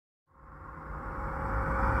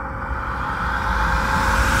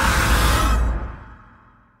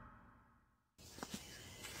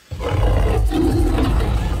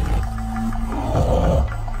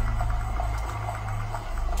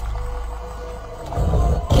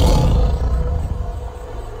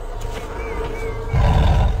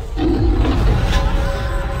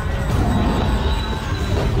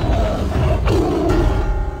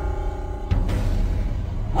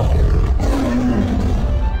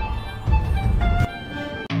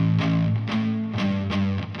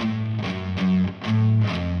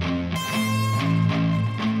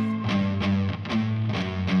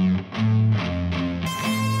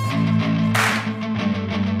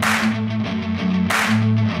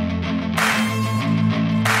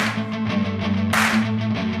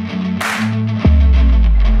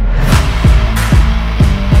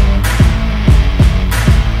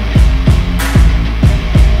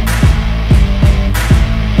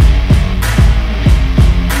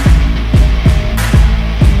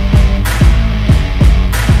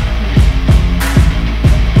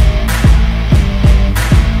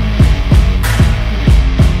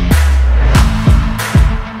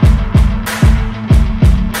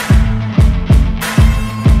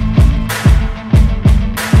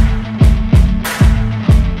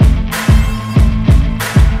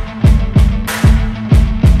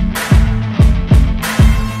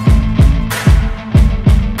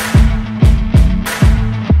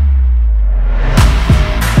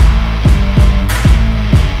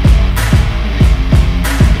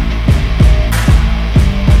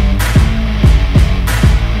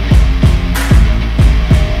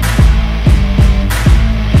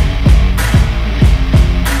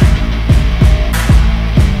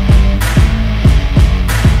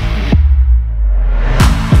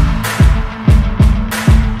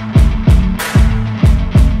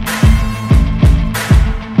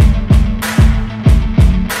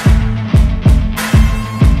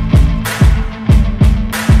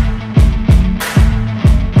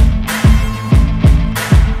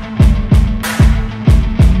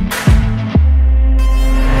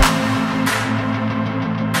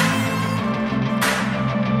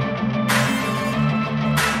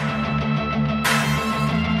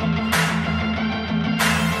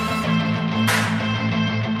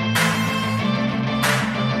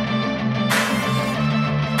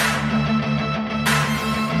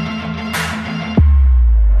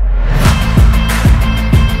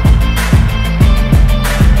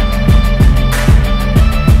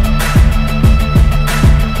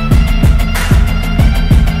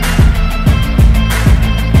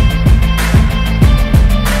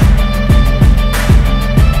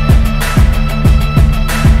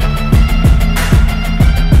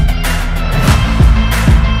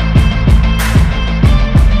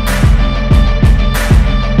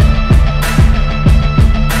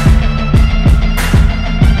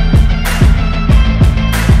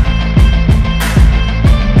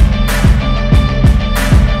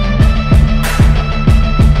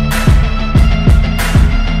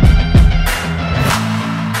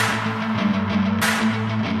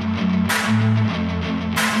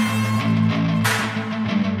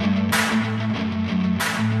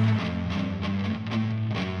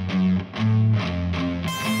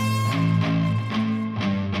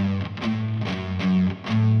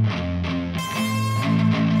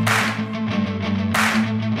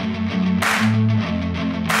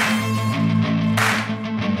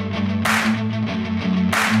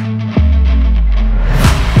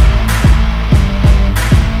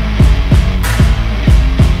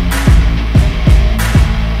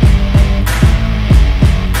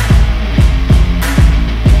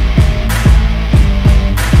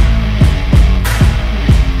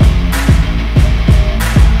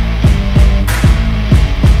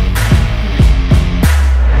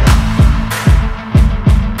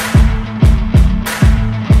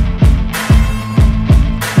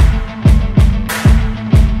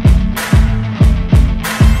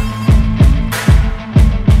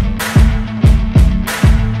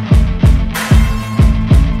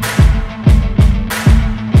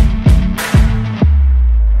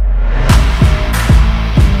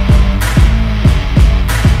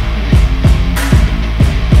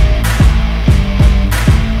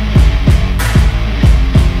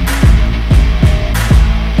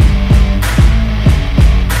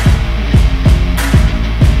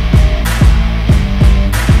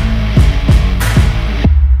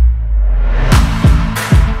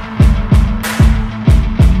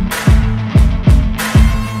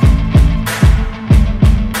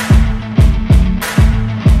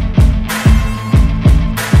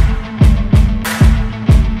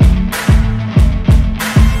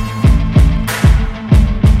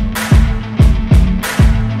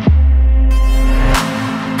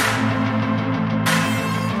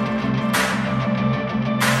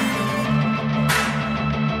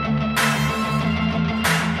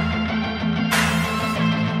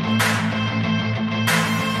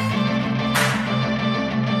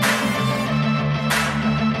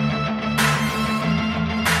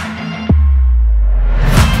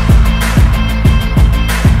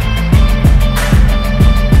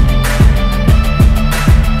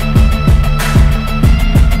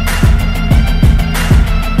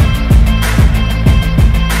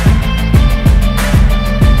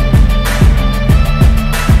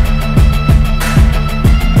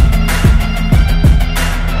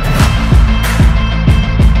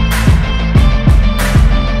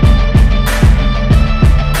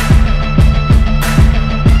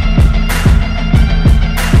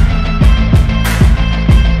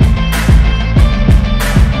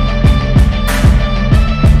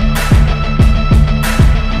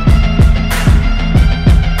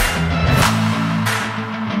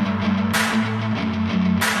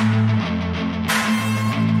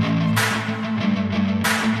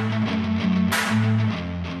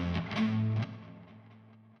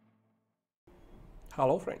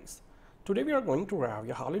Hello friends, today we are going to review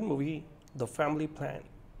a Hollywood movie, The Family Plan.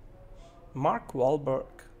 Mark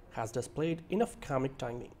Wahlberg has displayed enough comic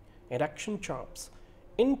timing and action chops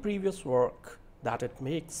in previous work that it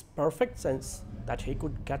makes perfect sense that he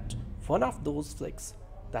could get one of those flicks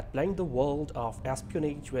that blend the world of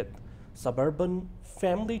espionage with suburban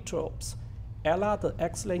family tropes, a la The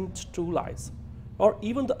Excellent True Lies, or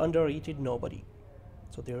even the underrated Nobody.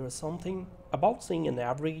 So there is something about seeing an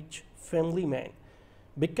average family man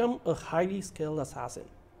become a highly skilled assassin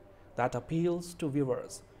that appeals to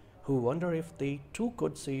viewers who wonder if they too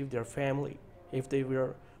could save their family if they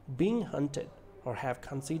were being hunted, or have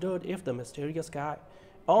considered if the mysterious guy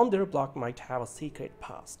on their block might have a secret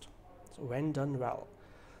past. So when done well,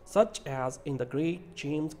 such as in the great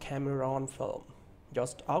James Cameron film,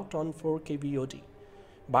 just out on 4K VOD.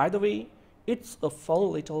 By the way, it's a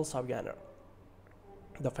fun little souvenir.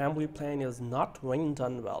 The Family Plan is not when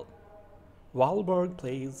done well. Wahlberg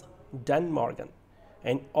plays Dan Morgan,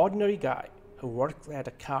 an ordinary guy who works at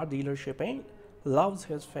a car dealership and loves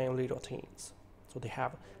his family routines. So they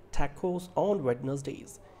have tacos on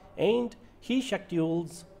Wednesdays, and he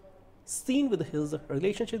schedules scene with his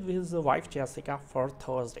relationship with his wife Jessica for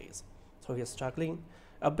Thursdays. So he is struggling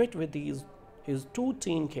a bit with his two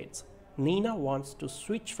teen kids. Nina wants to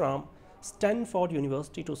switch from Stanford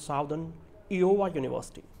University to Southern Iowa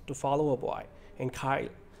University to follow a boy, and Kyle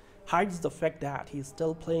hides the fact that he's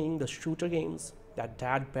still playing the shooter games that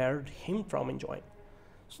dad barred him from enjoying.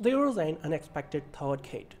 So there was an unexpected third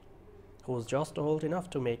kid who was just old enough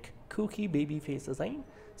to make kooky baby faces and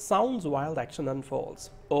sounds while action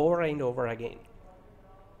unfolds over and over again.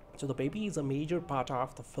 So the baby is a major part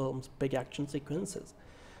of the film's big action sequences.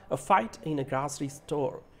 A fight in a grocery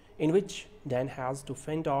store in which Dan has to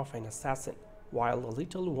fend off an assassin while the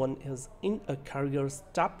little one is in a career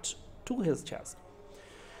strapped to his chest.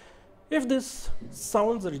 If this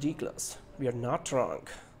sounds ridiculous, we are not wrong.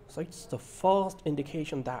 So it's the first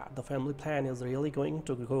indication that the family plan is really going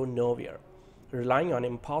to go nowhere, relying on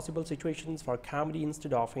impossible situations for comedy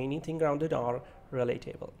instead of anything grounded or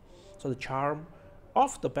relatable. So the charm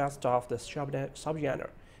of the best of this subgenre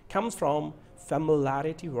comes from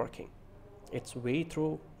familiarity working its way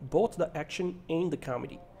through both the action and the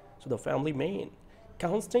comedy. So the family man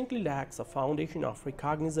constantly lacks a foundation of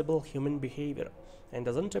recognizable human behavior and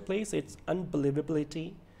doesn't replace its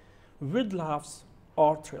unbelievability with laughs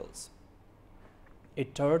or thrills.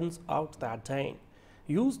 It turns out that Dan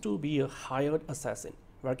used to be a hired assassin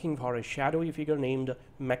working for a shadowy figure named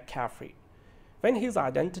McCaffrey. When his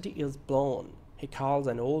identity is blown, he calls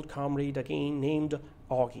an old comrade again named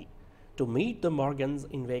Augie to meet the Morgans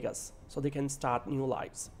in Vegas so they can start new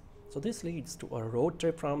lives. So this leads to a road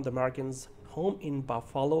trip from the Morgans' home in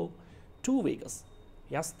Buffalo to Vegas.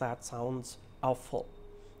 Yes, that sounds awful.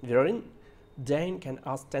 Wherein Dan can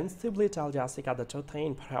ostensibly tell Jessica the truth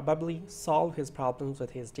and probably solve his problems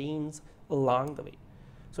with his teens along the way.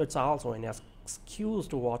 So it's also an excuse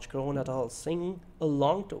to watch grown adults sing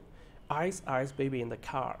along to Ice Ice Baby in the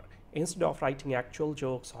car instead of writing actual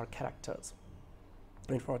jokes or characters.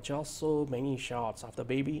 And for just so many shots of the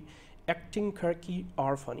baby acting quirky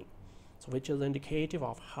or funny, so which is indicative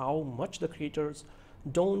of how much the creators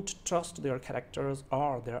don't trust their characters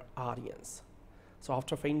or their audience. So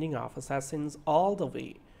after fending off assassins all the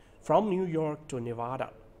way from New York to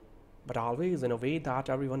Nevada, but always in a way that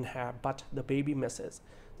everyone had but the baby misses,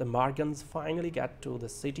 the Morgans finally get to the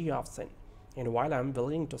city of sin. And while I'm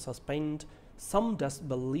willing to suspend some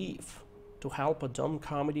disbelief to help a dumb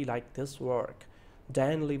comedy like this work,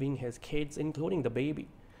 Dan leaving his kids, including the baby,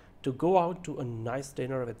 to go out to a nice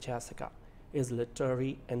dinner with Jessica is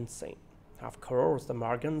literally insane. Of course, the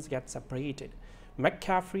Morgans get separated.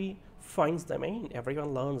 McCaffrey finds them and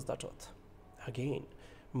everyone learns the truth. Again,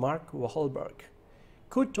 Mark Wahlberg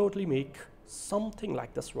could totally make something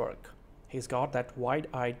like this work. He's got that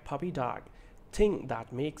wide-eyed puppy dog thing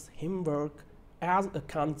that makes him work as a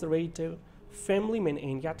conservative family man,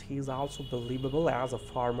 and yet he's also believable as a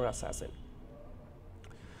former assassin.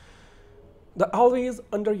 The always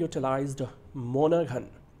underutilized Monaghan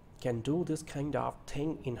can do this kind of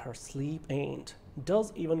thing in her sleep and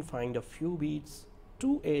does even find a few beats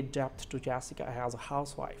to add depth to Jessica as a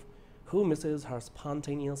housewife who misses her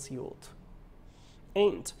spontaneous youth.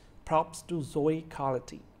 And props to Zoe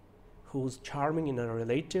Colletti, who's charming in a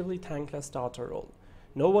relatively thankless daughter role.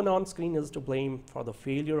 No one on screen is to blame for the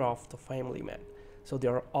failure of the family man, so they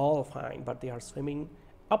are all fine, but they are swimming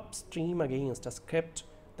upstream against a script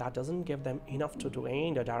that doesn't give them enough to do,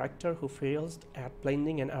 and a director who fails at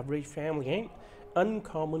blending an average family and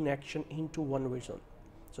uncommon action into one vision.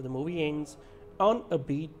 So the movie ends on a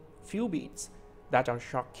few beats that are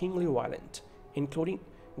shockingly violent including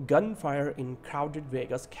gunfire in crowded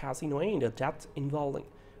Vegas casino and a death involving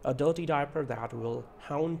a dirty diaper that will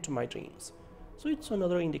haunt my dreams. So it's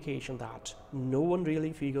another indication that no one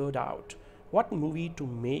really figured out what movie to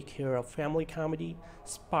make here, a family comedy,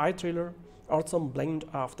 spy thriller, or some blend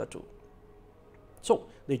of the two. So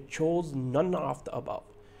they chose none of the above.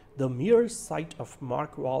 The mere sight of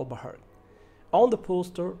Mark Wahlberg on the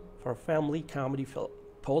poster for a family comedy film,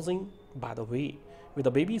 posing, by the way, with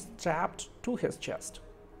a baby strapped to his chest,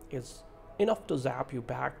 is enough to zap you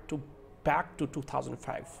back to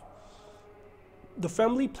 2005. The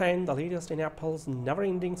Family Plan, the latest in Apple's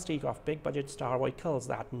never-ending streak of big-budget star vehicles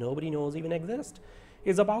that nobody knows even exist,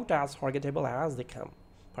 is about as forgettable as they come.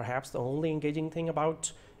 Perhaps the only engaging thing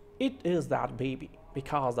about it is that baby,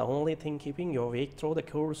 because the only thing keeping you awake through the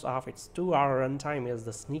course of its 2-hour runtime is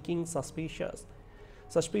the sneaking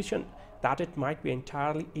suspicion that it might be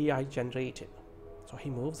entirely AI generated. So he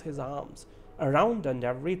moves his arms around and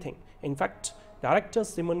everything. In fact, director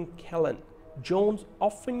Simon Cellan Jones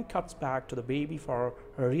often cuts back to the baby for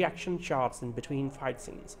reaction shots in between fight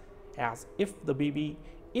scenes, as if the baby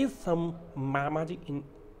is some Mamaji in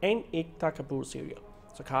an Ekta Kapoor serial,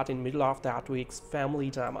 so caught in middle of that week's family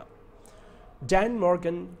drama. Dan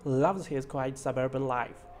Morgan loves his quiet suburban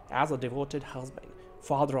life as a devoted husband,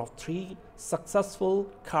 father of 3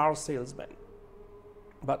 successful car salesmen.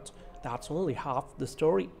 But that's only half the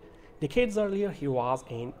story. Decades earlier, he was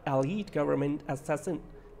an elite government assassin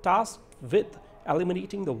tasked with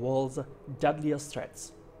eliminating the world's deadliest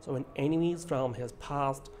threats. So when enemies from his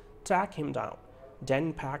past track him down,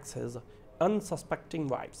 Dan packs his unsuspecting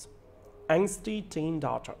wives, angsty teen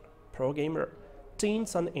daughter, pro gamer, teen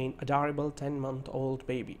son and adorable 10-month-old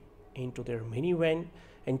baby into their minivan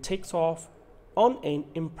and takes off on an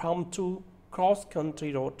impromptu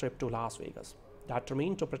cross-country road trip to Las Vegas,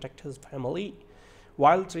 determined to protect his family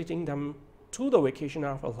while treating them to the vacation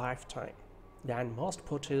of a lifetime. Dan must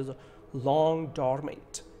put his long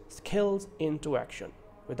dormant skills into action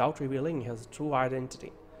without revealing his true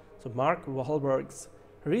identity. So Mark Wahlberg's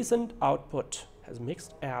recent output has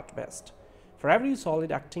mixed at best. For every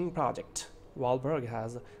solid acting project, Wahlberg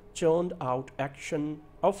has churned out action,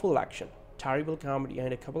 a full action, terrible comedy,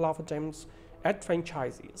 and a couple of attempts at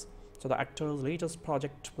franchises. So the actor's latest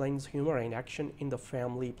project blends humor and action in The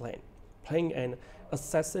Family Plan, playing an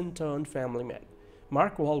assassin turned family man.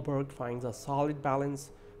 Mark Wahlberg finds a solid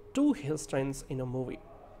balance to his strengths in a movie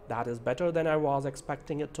that is better than I was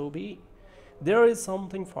expecting it to be. There is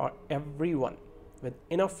something for everyone, with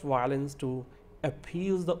enough violence to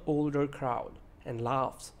appease the older crowd and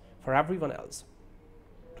laughs for everyone else,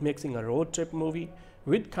 mixing a road trip movie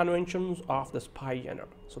with conventions of the spy genre.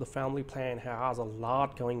 So The Family Plan has a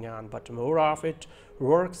lot going on, but more of it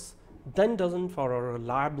works than doesn't for a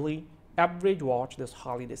reliably average watch this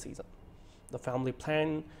holiday season. The Family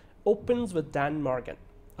Plan opens with Dan Morgan,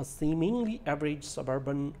 a seemingly average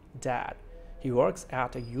suburban dad. He works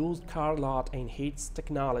at a used car lot and hates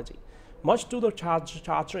technology, much to the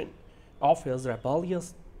chagrin of his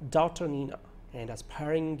rebellious daughter Nina and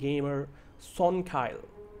aspiring gamer son Kyle.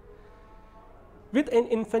 With an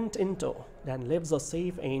infant in tow, Dan lives a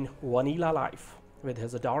safe and vanilla life with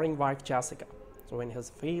his adoring wife Jessica. So when his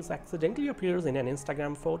face accidentally appears in an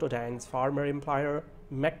Instagram photo, Dan's former employer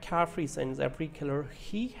McCaffrey sends every killer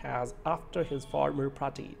he has after his former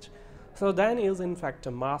protege. So Dan is in fact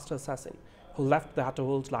a master assassin who left that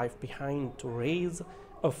old life behind to raise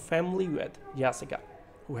a family with Jessica,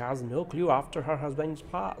 who has no clue after her husband's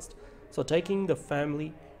passed. So taking the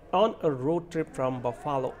family on a road trip from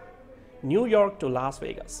Buffalo, New York to Las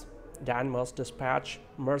Vegas, Dan must dispatch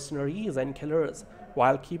mercenaries and killers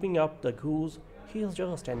while keeping up the goose. He is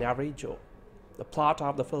just an average Joe. The plot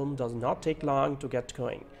of the film does not take long to get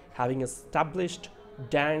going, having established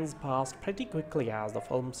Dan's past pretty quickly as the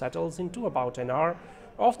film settles into about an hour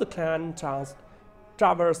of the clan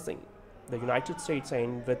traversing the United States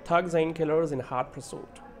and with thugs and killers in hot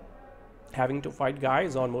pursuit, having to fight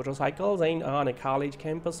guys on motorcycles and on a college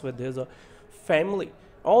campus with his family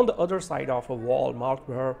on the other side of a wall marked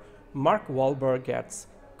where Mark Wahlberg gets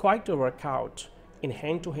quite a workout in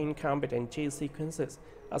hand-to-hand combat and chase sequences,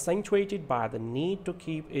 accentuated by the need to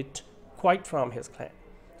keep it quiet from his clan.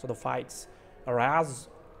 So the fights are as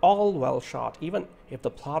all well shot, even if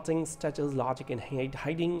the plotting stretches logic in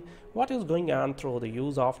hiding what is going on through the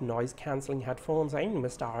use of noise-cancelling headphones and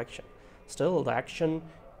misdirection. Still, the action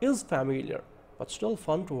is familiar, but still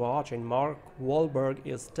fun to watch, and Mark Wahlberg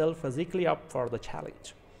is still physically up for the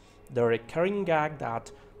challenge. The recurring gag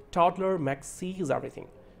that toddler Max sees everything,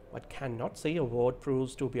 but cannot say a word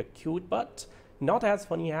proves to be cute, but not as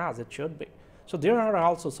funny as it should be. So there are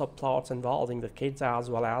also subplots involving the kids as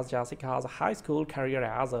well as Jessica's high school career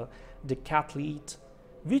as a decathlete,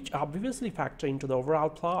 which obviously factor into the overall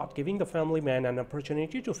plot, giving the family man an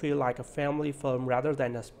opportunity to feel like a family film rather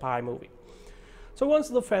than a spy movie. So once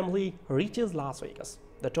the family reaches Las Vegas,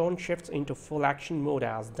 the tone shifts into full action mode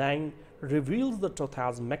as Dan reveals the truth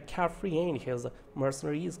as McCaffrey and his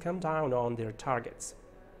mercenaries come down on their targets.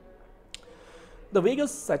 The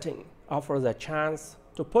Vegas setting offers a chance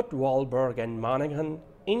to put Wahlberg and Monaghan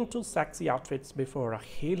into sexy outfits before a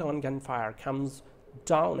hail-on gunfire comes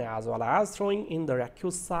down, as well as throwing in the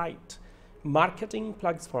requisite marketing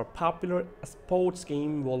plugs for popular sports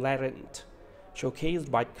game Valorant,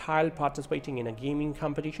 showcased by Kyle participating in a gaming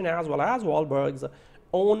competition, as well as Wahlberg's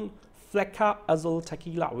own Fleca Azul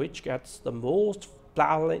tequila, which gets the most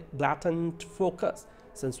blatant focus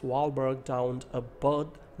since Wahlberg downed a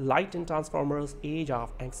Bud Light in Transformers Age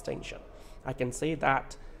of Extinction. I can say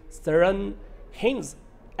that Ciarán, Hinds,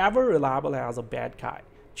 ever reliable as a bad guy,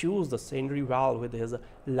 chews the scenery well with his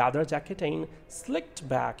leather jacket and slicked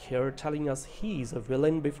back hair, telling us he's a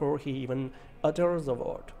villain before he even utters a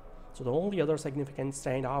word. So the only other significant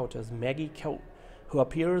standout is Maggie, who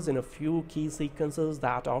appears in a few key sequences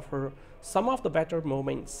that offer some of the better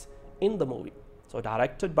moments in the movie. So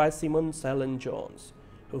directed by Cellan Jones,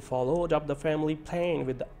 who followed up the family plan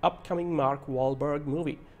with the upcoming Mark Wahlberg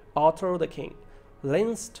movie, Arthur the King,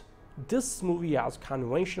 lensed this movie as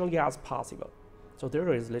conventionally as possible. So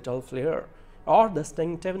there is little flair or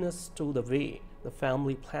distinctiveness to the way the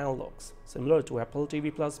family plan looks, similar to Apple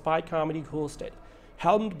TV Plus spy comedy Ghosted,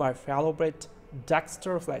 helmed by fellow Brit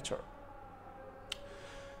Dexter Fletcher.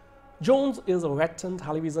 Jones is a veteran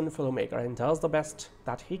television filmmaker and does the best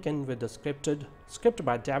that he can with the script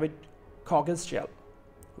by David Coggeshall,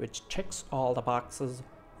 which checks all the boxes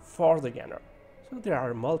for the genre. So there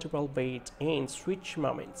are multiple bait and switch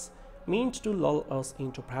moments meant to lull us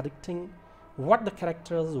into predicting what the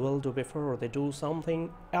characters will do before they do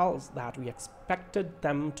something else that we expected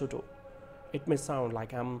them to do. It may sound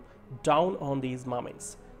like I'm down on these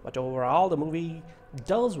moments, but overall the movie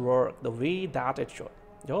does work the way that it should.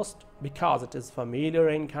 Just because it is familiar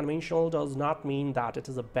and conventional does not mean that it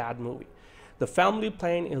is a bad movie. The family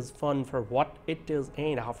plan is fun for what it is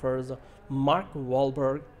and offers Mark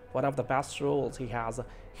Wahlberg one of the best roles he has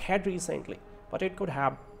had recently, but it could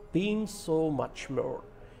have been so much more.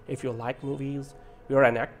 If you like movies where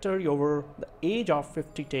an actor over the age of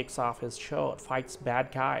 50 takes off his shirt, fights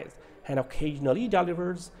bad guys, and occasionally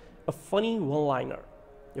delivers a funny one-liner,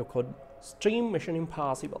 you could stream Mission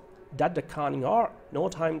Impossible, Dead Reckoning, or No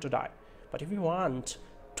Time to Die. But if you want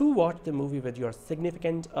to watch the movie with your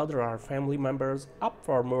significant other or family members up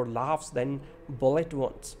for more laughs than bullet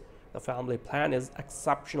wounds, the family plan is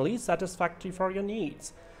exceptionally satisfactory for your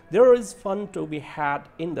needs. There is fun to be had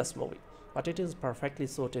in this movie, but it is perfectly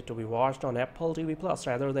suited to be watched on Apple TV Plus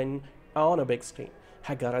rather than on a big screen.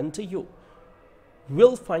 I guarantee you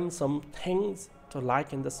will find some things to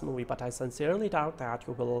like in this movie, but I sincerely doubt that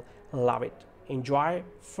you will love it. Enjoy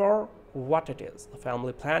for what it is. The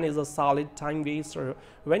family plan is a solid time waster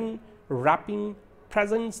when wrapping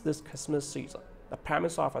presents this Christmas season. The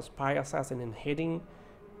premise of a spy assassin in hiding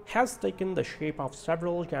has taken the shape of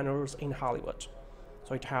several genres in Hollywood.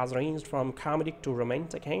 So it has ranged from comedic to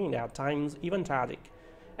romantic and at times even tragic.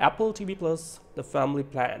 Apple TV Plus, The Family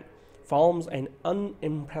Plan, forms an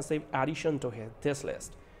unimpressive addition to this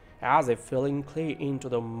list, as if filling clay into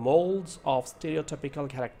the molds of stereotypical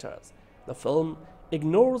characters. The film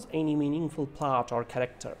ignores any meaningful plot or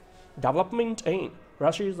character development and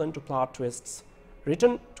rushes into plot twists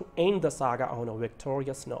written to end the saga on a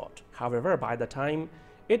victorious note. However, by the time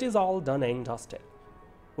it is all done and dusted,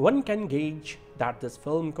 one can gauge that this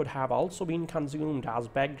film could have also been consumed as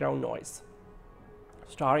background noise.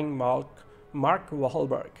 Starring Mark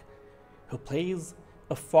Wahlberg, who plays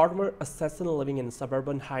a former assassin living in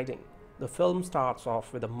suburban hiding, the film starts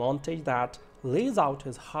off with a montage that lays out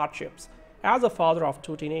his hardships as a father of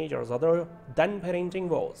two teenagers other than parenting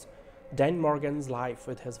woes. Dan Morgan's life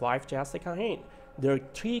with his wife Jessica and their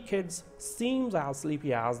three kids seems as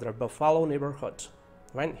sleepy as their Buffalo neighborhood.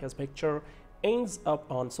 When his picture ends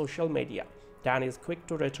up on social media, Dan is quick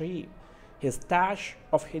to retrieve his stash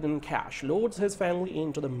of hidden cash, loads his family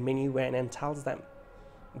into the minivan and tells them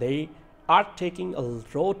they are taking a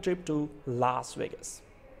road trip to Las Vegas.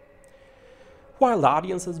 While the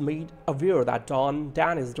audience is made aware that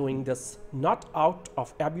Dan is doing this not out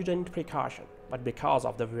of abundant precaution, but because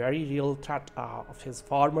of the very real threat of his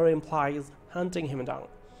former employees hunting him down.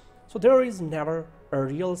 So there is never a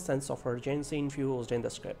real sense of urgency infused in the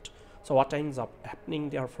script. So what ends up happening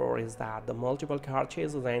therefore is that the multiple car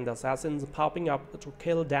chases and the assassins popping up to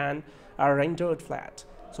kill Dan are rendered flat.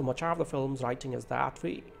 So much of the film's writing is that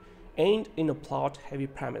way. And in a plot-heavy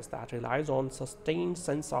premise that relies on sustained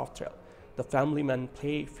sense of thrill, the family man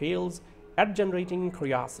play fails at generating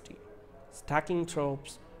curiosity, stacking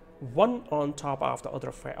tropes one on top of the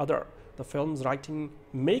other. The film's writing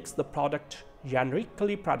makes the product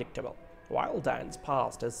generically predictable. While Dan's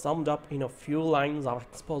past is summed up in a few lines of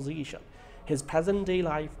exposition, his present-day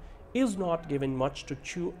life is not given much to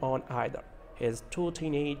chew on either. His two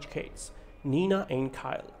teenage kids, Nina and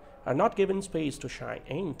Kyle, are not given space to shine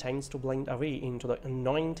and tends to blend away into the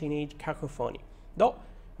annoying teenage cacophony. Though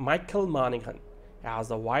Michael Monaghan, as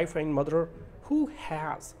the wife and mother who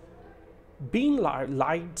has been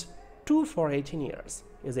lied to for 18 years,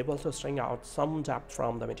 is able to string out some depth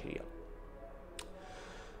from the material.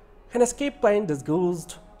 An escape plan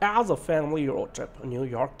disguised as a family road trip, a New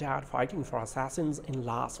York dad fighting for assassins in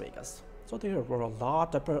Las Vegas. So there were a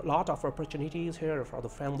lot of opportunities here for the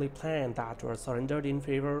family plan that were surrendered in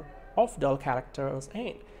favor of dull characters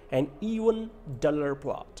and an even duller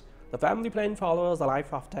plot. The family plan follows the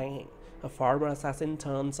life of Dan, a former assassin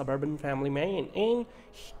turned suburban family man, and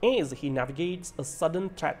as he navigates a sudden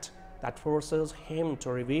threat that forces him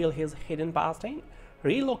to reveal his hidden past and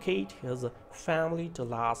relocate his family to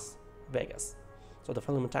Las Vegas. So the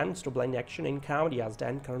film attempts to blend action and comedy as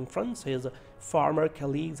Dan confronts his former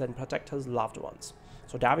colleagues and protect his loved ones.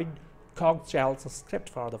 So David Coggeshall's script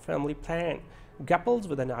for the family plan grapples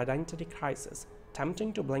with an identity crisis,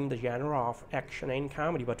 attempting to blend the genre of action and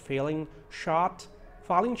comedy but falling short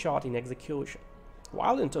in execution.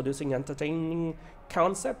 While introducing entertaining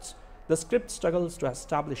concepts, the script struggles to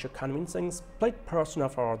establish a convincing split persona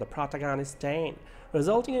for the protagonist Dan,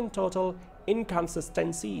 resulting in total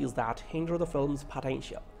inconsistencies that hinder the film's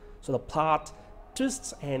potential. So the plot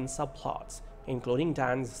twists and subplots, including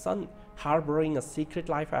Dan's son harboring a secret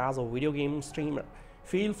life as a video game streamer,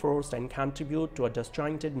 feel forced and contribute to a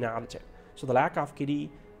disjointed narrative. So the lack of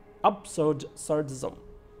giddy absurdism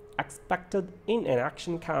expected in an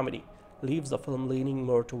action comedy leaves the film leaning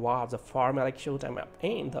more towards a formulaic shoot-'em-up,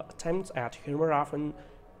 and the attempts at humor often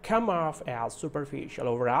come off as superficial.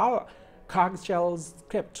 Overall, Coggeshall's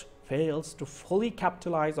script fails to fully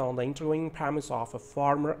capitalize on the intriguing premise of a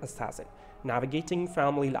former assassin navigating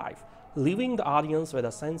family life, leaving the audience with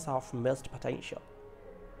a sense of missed potential.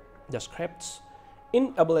 The script's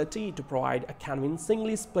inability to provide a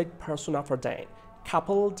convincingly split persona for Dan,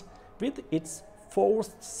 coupled with its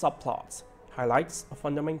forced subplots, highlights a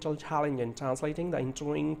fundamental challenge in translating the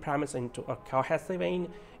intriguing premise into a cohesive and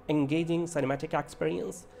engaging cinematic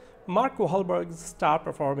experience. Mark Wahlberg's star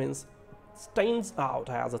performance stands out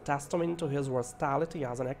as a testament to his versatility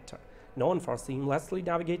as an actor. Known for seamlessly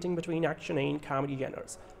navigating between action and comedy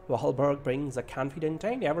genres, Wahlberg brings a confident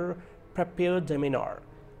and ever-prepared demeanor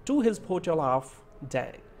to his portrayal of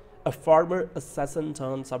Dan, a former assassin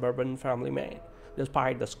turned suburban family man.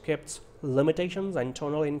 Despite the script's limitations and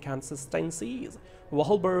tonal inconsistencies,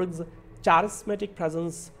 Wahlberg's charismatic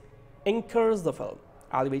presence anchors the film,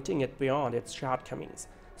 elevating it beyond its shortcomings.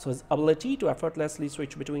 So his ability to effortlessly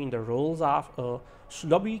switch between the roles of a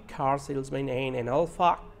schlubby car salesman and an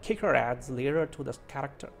alpha kicker adds layer to the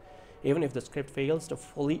character, even if the script fails to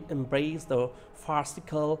fully embrace the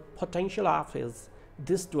farcical potential of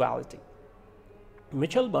this duality.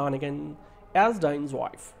 Michelle Monaghan, as Dan's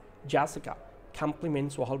wife, Jessica,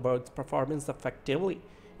 complements Wahlberg's performance effectively,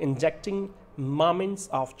 injecting moments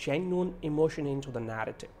of genuine emotion into the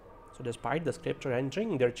narrative. So despite the script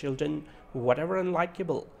rendering their children whatever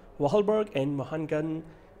unlikable, Wahlberg and Monaghan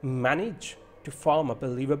manage to form a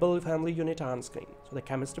believable family unit on screen. So the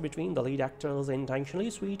chemistry between the lead actors, intentionally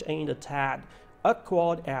sweet and a tad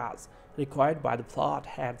awkward as required by the plot,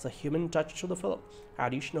 adds a human touch to the film.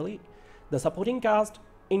 Additionally, the supporting cast,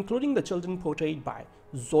 including the children portrayed by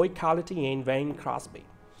Zoe Colletti and Wayne Crosby,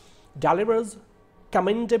 delivers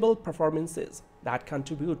commendable performances that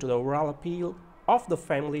contribute to the overall appeal of the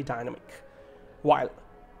family dynamic. While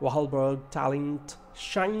Wahlberg's talent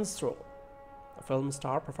shines through, the film's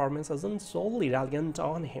star performance isn't solely reliant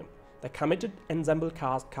on him. The committed ensemble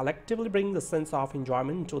cast collectively bring the sense of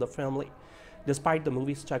enjoyment to the family. Despite the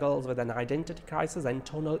movie's struggles with an identity crisis and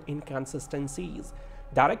tonal inconsistencies,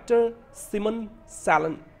 director Simon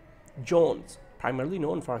Cellan Jones, primarily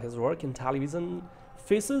known for his work in television,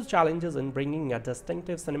 faces challenges in bringing a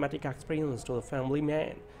distinctive cinematic experience to the family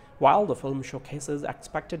man. While the film showcases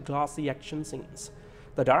expected glossy action scenes,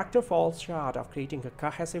 the director falls short of creating a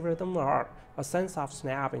cohesive rhythm or a sense of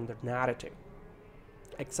snap in the narrative.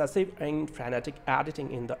 Excessive and frenetic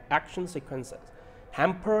editing in the action sequences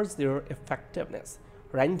hampers their effectiveness,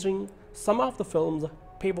 rendering some of the film's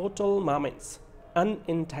pivotal moments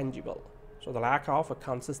unintangible. So the lack of a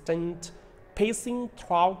consistent pacing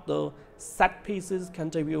throughout the set pieces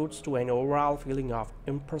contributes to an overall feeling of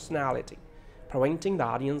impersonality, preventing the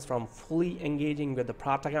audience from fully engaging with the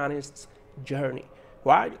protagonist's journey.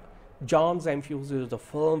 While Jones infuses the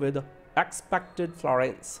film with expected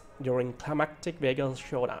Florence during climactic Vegas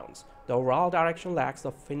showdowns, the overall direction lacks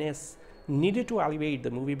the finesse needed to elevate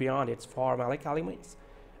the movie beyond its formulaic elements.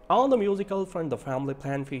 On the musical front, the family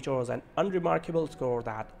plan features an unremarkable score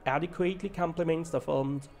that adequately complements the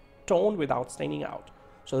film's tone without standing out.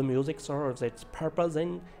 So the music serves its purpose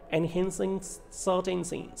in enhancing certain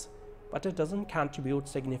scenes, but it doesn't contribute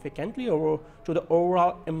significantly to the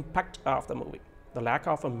overall impact of the movie. The lack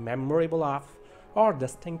of a memorable or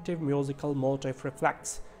distinctive musical motif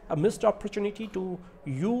reflects a missed opportunity to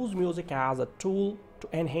use music as a tool to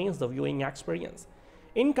enhance the viewing experience.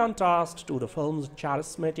 In contrast to the film's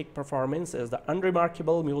charismatic performances, the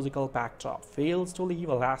unremarkable musical backdrop fails to leave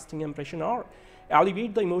a lasting impression or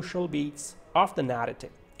elevate the emotional beats of the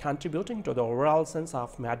narrative, contributing to the overall sense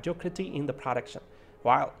of mediocrity in the production.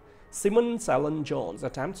 While Cellan Jones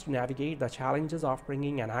attempts to navigate the challenges of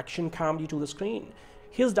bringing an action comedy to the screen,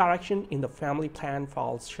 his direction in The Family Plan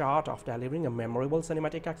falls short of delivering a memorable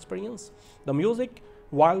cinematic experience. The music,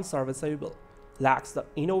 while serviceable, lacks the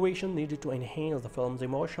innovation needed to enhance the film's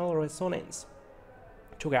emotional resonance.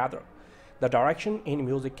 Together, the direction and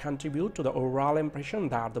music contribute to the overall impression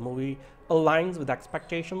that the movie aligns with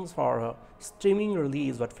expectations for a streaming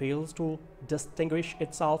release but fails to distinguish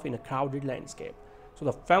itself in a crowded landscape. So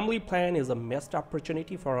The Family Plan is a missed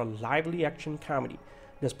opportunity for a lively action comedy.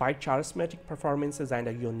 Despite charismatic performances and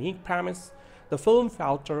a unique premise, the film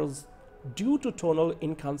falters due to tonal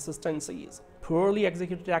inconsistencies, poorly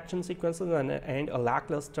executed action sequences, and a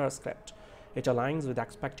lackluster script. It aligns with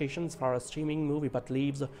expectations for a streaming movie but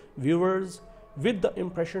leaves viewers with the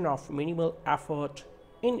impression of minimal effort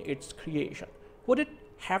in its creation. Would it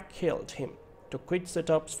have killed him to quit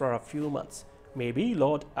sit-ups for a few months, maybe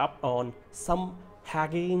load up on some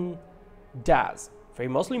Hagen Daz?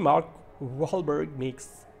 Famously, Mark Wahlberg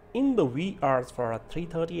makes in the wee hours for a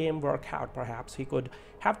 3:30 a.m. workout. Perhaps he could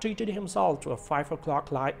have treated himself to a 5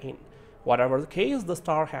 o'clock lie-in. Whatever the case, the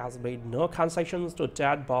star has made no concessions to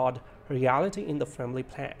dead-bod reality in The Family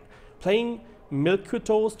Plan, playing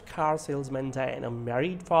milquetoast car salesman Dan, a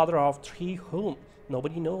married father of 3 whom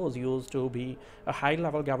nobody knows used to be a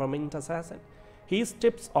high-level government assassin. He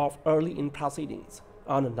tips off early in proceedings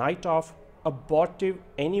on a night of abortive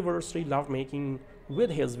anniversary lovemaking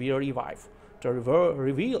with his weary wife to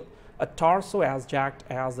reveal a torso as jacked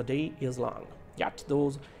as the day is long. Yet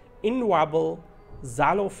those inviolable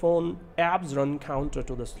xylophone abs run counter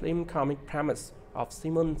to the slim comic premise of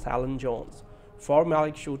Cellan Jones.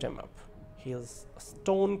 Formally shoot him up. He is a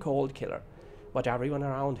stone-cold killer, but everyone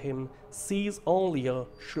around him sees only a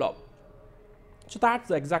schlub. So that's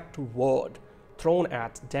the exact word thrown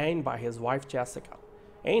at Dan by his wife Jessica,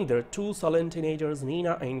 and their 2 sullen teenagers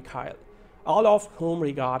Nina and Kyle, all of whom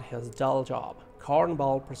regard his dull job,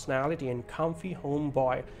 cornball personality, and comfy home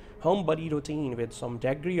buddy routine with some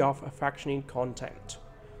degree of affectionate content.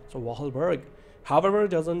 So Wahlberg, however,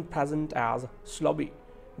 doesn't present as slobby,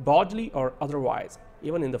 bodily or otherwise,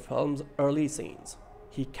 even in the film's early scenes.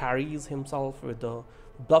 He carries himself with the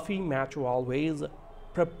bluffy macho always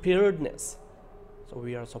preparedness. So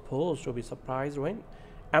we are supposed to be surprised when,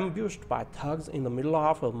 ambushed by thugs in the middle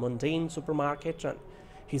of a mundane supermarket run,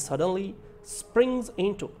 he suddenly springs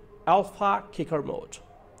into alpha kicker mode,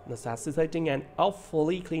 necessitating an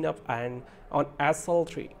fully cleanup and on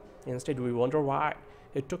SL3. Instead, we wonder why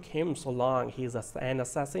it took him so long. He's an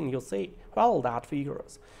assassin, you say. Well, that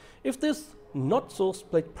figures. If this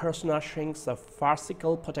not-so-split persona shrinks the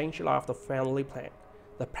farcical potential of The Family Plan,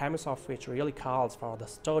 the premise of which really calls for the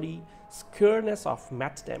sturdy squareness of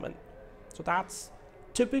Matt Damon. So that's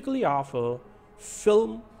typically of a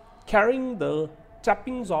film carrying the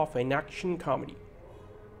trappings of an action comedy,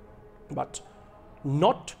 but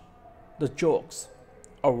not the jokes.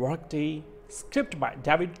 A Workday script by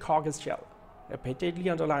David Coggeshall repeatedly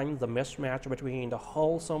underlines the mismatch between the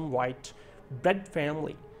wholesome white bread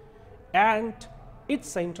family and its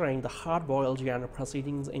center in the hard-boiled genre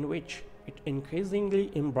proceedings in which it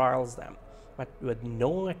increasingly embroils them, but with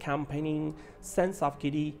no accompanying sense of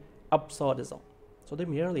giddy absurdism. So they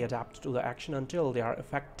merely adapt to the action until they are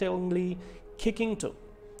effectively kicking to.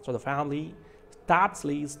 So the family that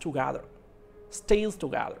stays together,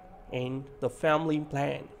 and The Family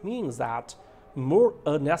Plan means that more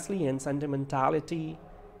earnestly and sentimentality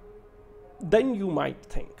than you might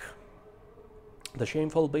think. The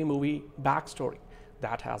shameful B-movie backstory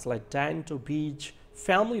that has led Dan to beach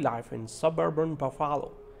family life in suburban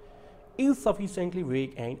Buffalo is sufficiently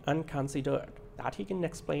vague and unconsidered that he can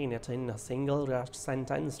explain it in a single rushed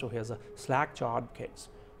sentence to his slack-jawed kids.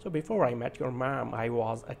 So before I met your mom, I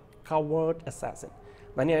was a covert assassin.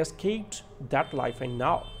 Then I escaped that life and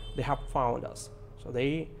now they have found us. So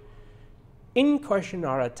they in question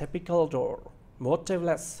are a typical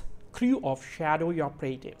motiveless crew of shadowy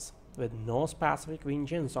operatives with no specific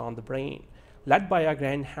vengeance on the brain, led by a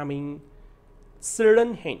grand hemming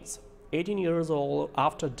Ciarán Hinds, 18 years old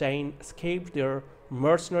after Dane escaped their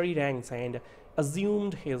mercenary ranks and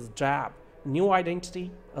assumed his job. New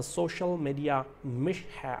identity, a social media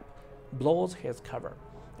mishap, blows his cover,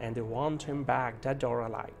 and they want him back dead or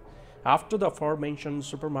alive. After the aforementioned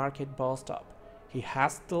supermarket burst up, he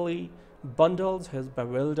hastily bundles his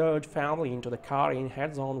bewildered family into the car and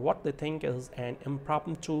heads on what they think is an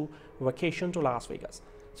impromptu vacation to Las Vegas.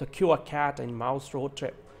 So cue a cat and mouse road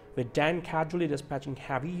trip, with Dan casually dispatching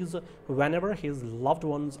heavies whenever his loved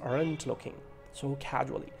ones aren't looking, so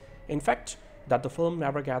casually. In fact, that the film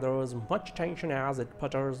never gathers much tension as it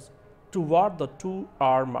putters toward the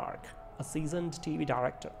 2-hour mark. A seasoned TV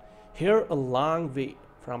director, here a long way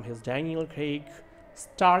from his Daniel Craig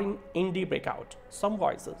starring indie breakout, Some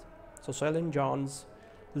Voices. So Cellan John's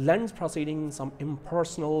lends proceeding some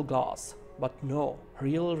impersonal gloss, but no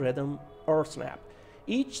real rhythm or snap.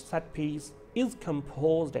 Each set piece is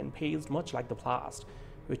composed and paced much like the past,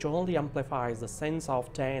 which only amplifies the sense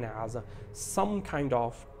of Dan as some kind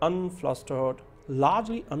of unflustered,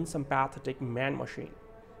 largely unsympathetic man-machine,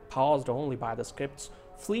 paused only by the script's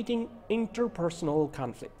fleeting interpersonal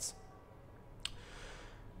conflicts.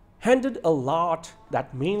 Handed a lot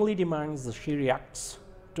that mainly demands she reacts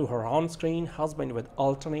to her on-screen husband with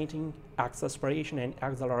alternating exasperation and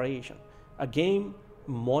exhilaration, a game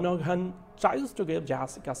Monaghan tries to give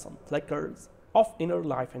Jessica some flickers of inner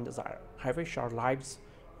life and desire. I wish our lives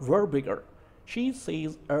were bigger, she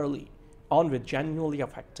says early on with genuinely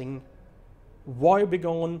affecting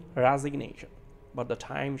woebegone resignation. But the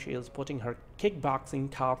time she is putting her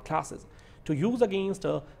kickboxing classes to use against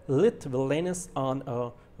a lit villainess on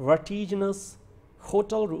a vertiginous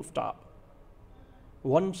hotel rooftop,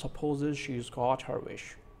 one supposes she's got her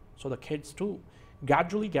wish. So the kids too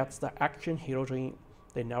gradually gets the action hero dream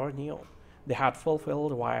they never knew they had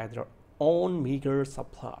fulfilled via their own meager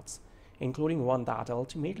subplots, including one that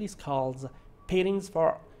ultimately scalds parents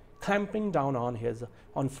for clamping down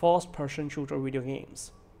on first-person shooter video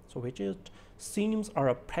games. So which it seems are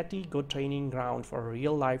a pretty good training ground for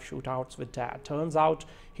real-life shootouts with Dad. Turns out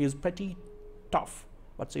he's pretty tough.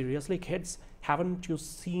 But seriously, kids, haven't you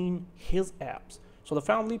seen his abs? So the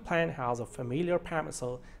family plan has a familiar premise,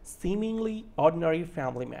 a seemingly ordinary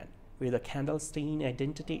family man with a clandestine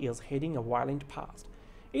identity is heading a violent past.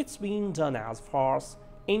 It's been done as farce,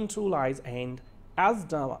 in True Lies, and as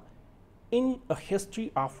drama in A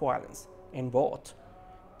History of Violence, in both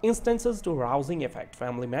instances to rousing effect.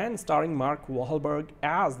 Family Man, starring Mark Wahlberg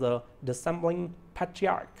as the dissembling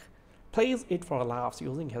patriarch, plays it for laughs,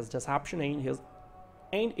 using his deception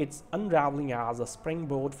and its unraveling as a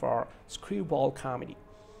springboard for screwball comedy.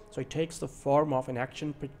 So it takes the form of an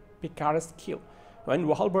action picaresque when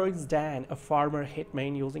Wahlberg's Dan, a former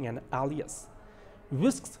hitman using an alias,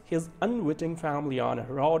 whisks his unwitting family on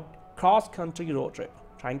a cross-country road trip,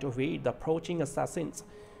 trying to evade the approaching assassins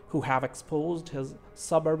who have exposed his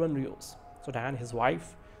suburban ruse. So Dan, his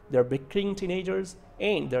wife, their bickering teenagers,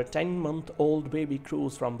 and their 10-month-old baby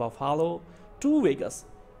cruise from Buffalo to Vegas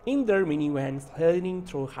in their minivan, sailing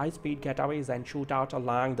through high-speed getaways and shootout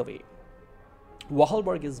along the way.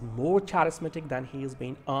 Wahlberg is more charismatic than he has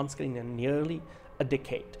been on screen in nearly a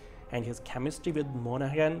decade, and his chemistry with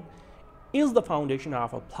Monaghan is the foundation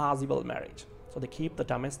of a plausible marriage. So they keep the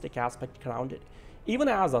domestic aspect grounded, even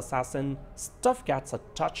as assassin stuff gets a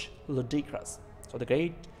touch ludicrous. So the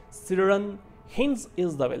great Ciarán Hinds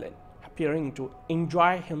is the villain, appearing to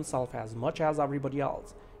enjoy himself as much as everybody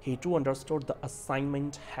else. He too understood the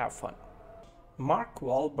assignment, have fun. Mark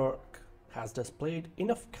Wahlberg has displayed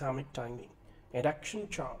enough comic timing and action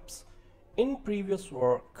chops in previous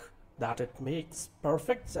work that it makes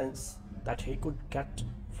perfect sense that he could get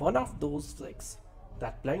one of those flicks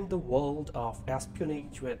that blend the world of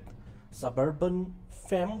espionage with suburban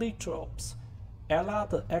family tropes, a la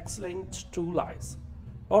the excellent True Lies,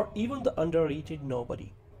 or even the underrated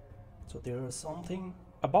Nobody. So there is something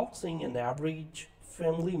about seeing an average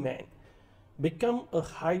family man become a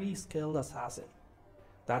highly skilled assassin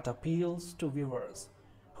that appeals to viewers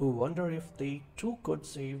who wonder if they too could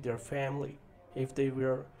save their family if they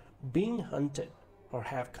were being hunted, or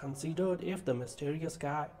have considered if the mysterious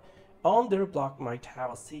guy on their block might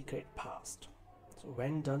have a secret past. So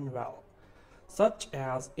when done well, such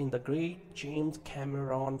as in the great James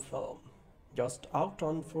Cameron film, just out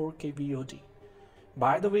on 4K VOD.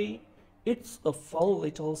 By the way, it's a fun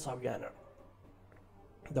little subgenre.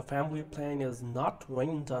 The family plan is not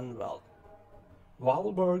when done well.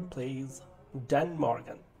 Wahlberg plays Dan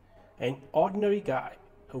Morgan, an ordinary guy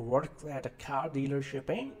who works at a car dealership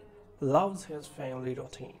and loves his family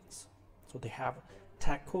routines. So they have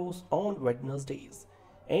tacos on Wednesdays,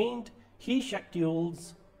 and he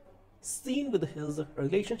schedules scene with his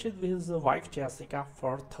relationship with his wife Jessica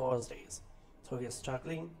for Thursdays. So he is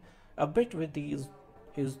struggling a bit with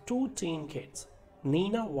his two teen kids.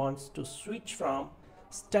 Nina wants to switch from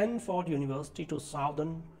Stanford University to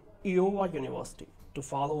Southern Iowa University to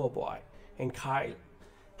follow a boy, and Kyle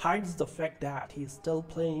hides the fact that he's still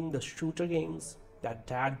playing the shooter games that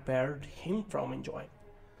dad barred him from enjoying.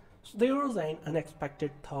 So there's an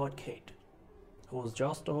unexpected third kid who's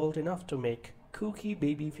just old enough to make kooky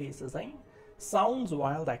baby faces and sounds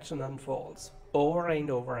while action unfolds over and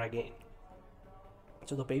over again.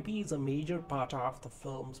 So the baby is a major part of the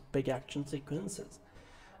film's big action sequences.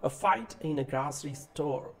 A fight in a grocery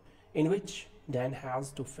store in which Dan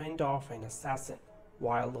has to fend off an assassin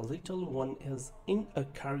while the little one is in a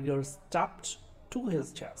career strapped to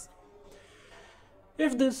his chest.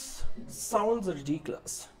 If this sounds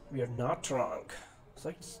ridiculous, we are not wrong. So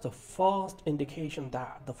it's the first indication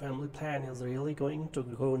that the family plan is really going to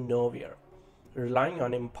go nowhere, relying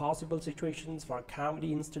on impossible situations for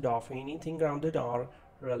comedy instead of anything grounded or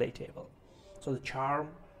relatable. So the charm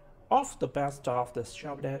of the best of this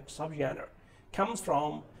subgenre comes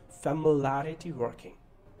from familiarity working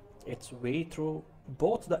its way through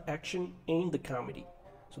both the action and the comedy.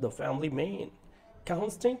 So the family man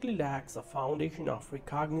constantly lacks a foundation of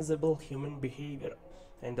recognizable human behavior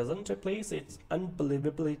and doesn't replace its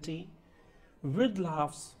unbelievability with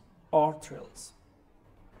laughs or thrills.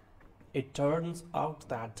 It turns out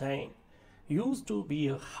that Dan used to be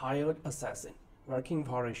a hired assassin working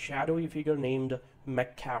for a shadowy figure named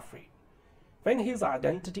McCaffrey. When his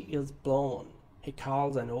identity is blown, he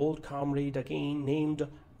calls an old comrade again named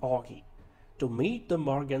Augie to meet the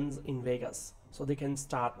Morgans in Vegas so they can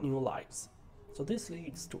start new lives. So this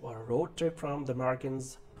leads to a road trip from the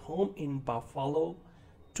Morgans' home in Buffalo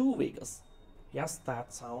to Vegas. Yes,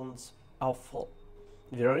 that sounds awful.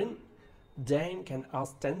 Wherein Dan can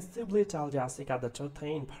ostensibly tell Jessica the truth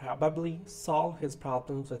and probably solve his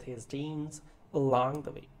problems with his teens along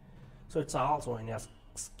the way. So it's also an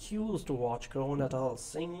excuse to watch grown adults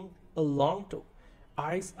sing along to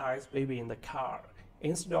Ice Ice Baby in the car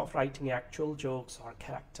instead of writing actual jokes or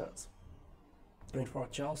characters. And for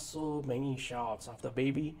just so many shots of the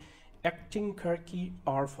baby acting quirky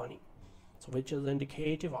or funny, so which is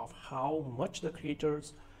indicative of how much the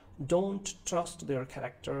creators don't trust their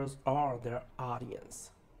characters or their audience.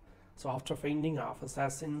 So after fending off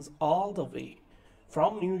assassins all the way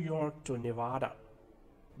from New York to Nevada,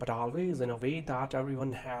 but always in a way that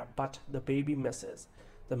everyone had but the baby misses,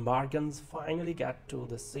 the Morgans finally get to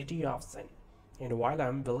the city of sin. And while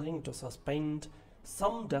I'm willing to suspend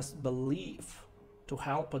some disbelief to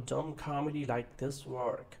help a dumb comedy like this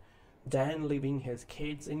work, Dan leaving his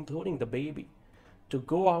kids, including the baby, to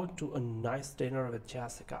go out to a nice dinner with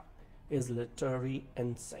Jessica is literally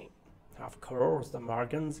insane. Of course, the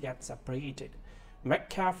Morgans get separated.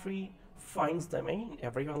 McCaffrey finds them and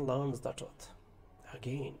everyone learns the truth.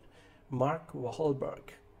 Again, Mark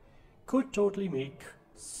Wahlberg could totally make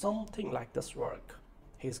something like this work.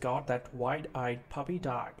 He's got that wide-eyed puppy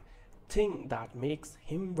dog thing that makes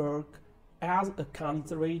him work as a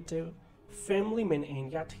conservative family man,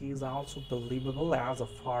 and yet he is also believable as a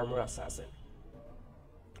former assassin.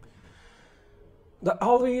 The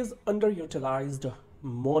always underutilized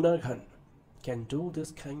Monaghan can do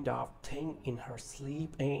this kind of thing in her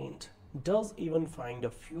sleep and does even find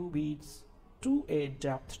a few beats to add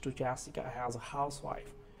depth to Jessica as a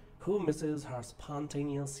housewife who misses her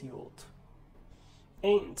spontaneous youth.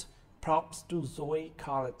 And props to Zoe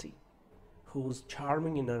Colletti, who's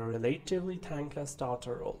charming in a relatively thankless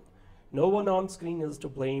daughter role. No one on screen is to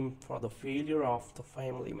blame for the failure of the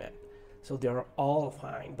family man, so they are all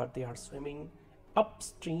fine, but they are swimming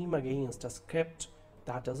upstream against a script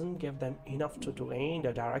that doesn't give them enough to do, and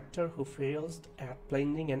a director who fails at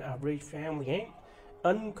blending an average family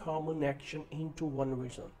and uncommon action into one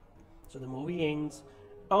vision. So the movie ends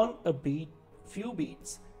on a few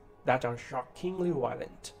beats that are shockingly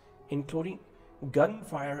violent, including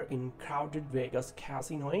gunfire in crowded Vegas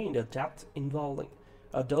casino and a death involving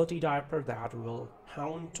a dirty diaper that will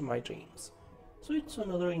haunt my dreams. So it's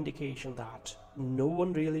another indication that no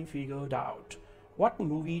one really figured out what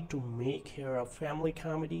movie to make here, a family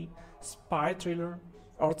comedy, spy thriller,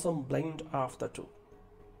 or some blend of the two.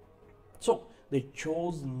 So they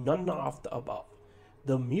chose none of the above.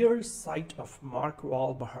 The mere sight of Mark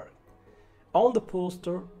Wahlberg on the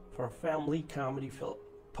poster for a family comedy film,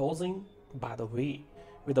 posing, by the way,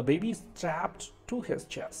 with a baby strapped to his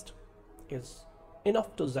chest, is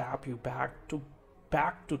enough to zap you back to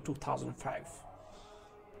 2005.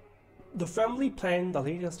 The family plan, the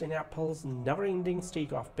latest in Apple's never-ending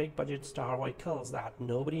streak of big-budget star vehicles that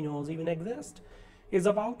nobody knows even exist, is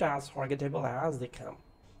about as forgettable as they come.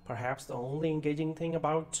 Perhaps the only engaging thing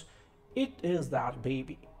about it is that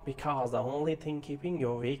baby, because the only thing keeping you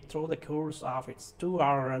awake through the course of its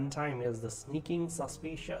 2-hour runtime is the sneaking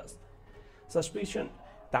suspicion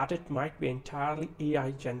that it might be entirely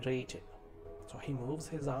AI generated. So he moves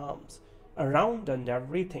his arms around and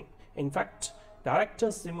everything. In fact,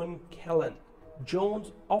 director Simon Cellan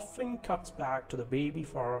Jones often cuts back to the baby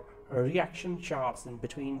for reaction shots in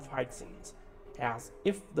between fight scenes, as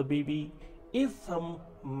if the baby is some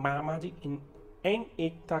Mamadi in an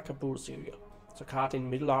Ekta Kapoor serial, so caught in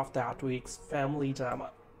middle of that week's family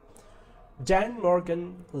drama. Dan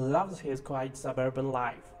Morgan loves his quiet suburban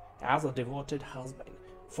life as a devoted husband,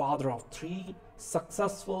 father of 3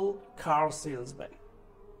 successful car salesmen.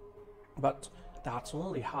 But that's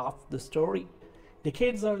only half the story.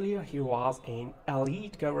 Decades earlier, he was an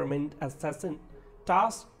elite government assassin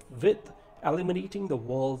tasked with eliminating the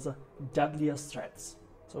world's deadliest threats.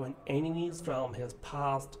 So when enemies from his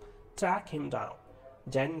past track him down,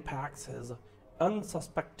 Dan packs his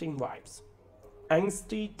unsuspecting wives,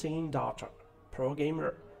 angsty teen daughter, pro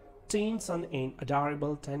gamer, teen son and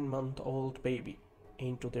adorable 10-month-old baby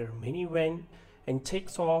into their minivan and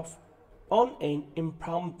takes off on an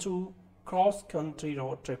impromptu cross-country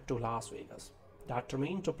road trip to Las Vegas,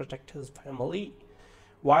 determined to protect his family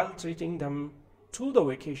while treating them to the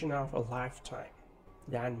vacation of a lifetime.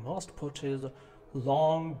 Dan must put his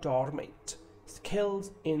long dormant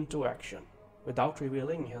skills into action without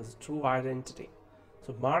revealing his true identity.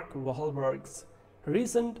 So Mark Wahlberg's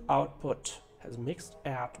recent output has mixed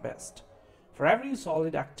at best. For every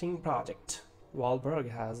solid acting project, Wahlberg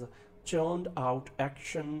has churned out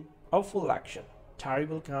action, full action,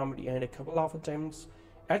 terrible comedy, and a couple of attempts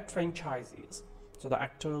at franchises. So the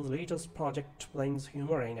actor's latest project blends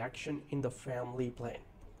humor and action in The Family Plan,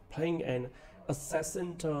 playing an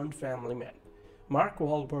assassin turned family man. Mark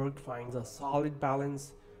Wahlberg finds a solid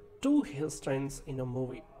balance to his strengths in a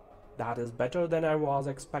movie that is better than I was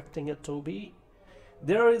expecting it to be.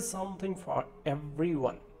 There is something for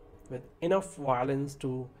everyone, with enough violence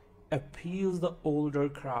to appease the older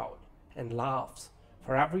crowd and laughs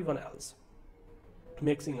for everyone else.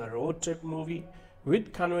 Mixing a road trip movie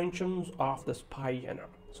with conventions of the spy genre.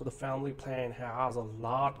 So The Family Plan has a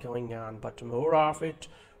lot going on, but more of it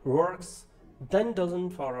works than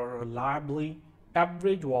doesn't for a reliably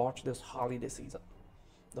average watch this holiday season.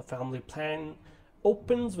 The Family Plan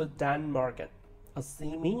opens with Dan Morgan, a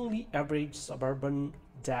seemingly average suburban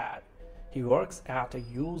dad. He works at a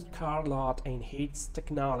used car lot and hates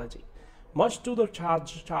technology, much to the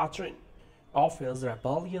chagrin of his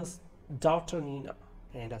rebellious daughter Nina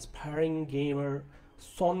and aspiring gamer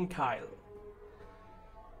son Kyle.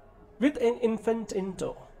 With an infant in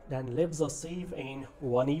tow, Dan lives a safe and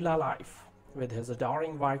vanilla life with his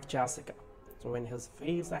adoring wife Jessica. So when his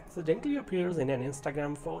face accidentally appears in an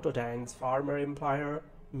Instagram photo, Dan's former employer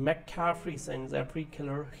McCaffrey sends every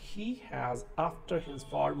killer he has after his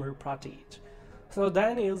former protege. So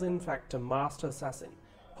Dan is in fact a master assassin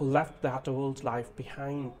who left that old life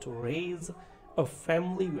behind to raise a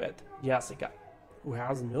family with Jessica, who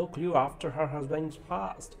has no clue after her husband's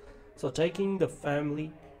passed. So taking the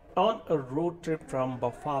family on a road trip from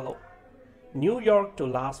Buffalo, New York to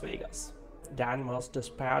Las Vegas, Dan must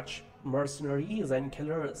dispatch mercenaries and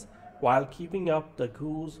killers while keeping up the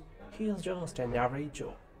goose. He is just an average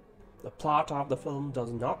Joe. The plot of the film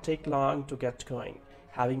does not take long to get going,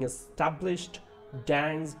 having established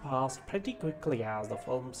Dan's past pretty quickly as the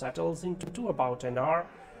film settles into about an hour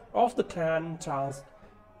of the clan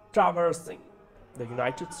traversing the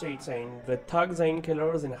United States and with thugs and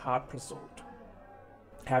killers in hot pursuit,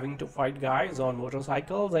 having to fight guys on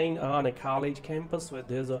motorcycles and on a college campus with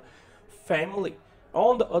his family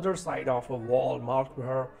on the other side of a wall marked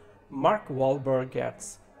where Mark Wahlberg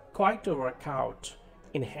gets quite a workout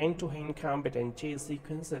in hand-to-hand combat and chase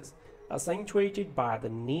sequences, accentuated by the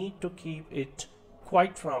need to keep it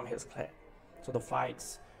quiet from his clan. So the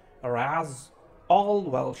fights are as all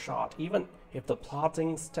well shot, even if the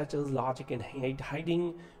plotting stretches logic and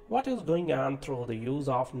hiding what is going on through the use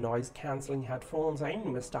of noise-cancelling headphones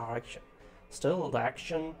and misdirection. Still, the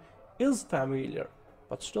action is familiar,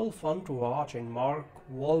 but still fun to watch, and Mark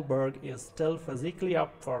Wahlberg is still physically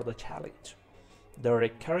up for the challenge. The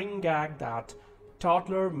recurring gag that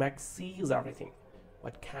toddler Max sees everything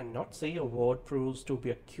but cannot say a word proves to be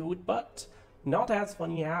a cute but not as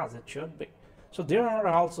funny as it should be. So there are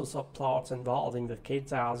also subplots involving the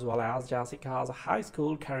kids as well as Jessica's high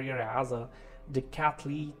school career as a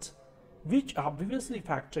decathlete, which obviously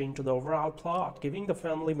factor into the overall plot, giving the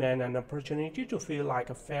family man an opportunity to feel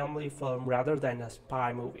like a family film rather than a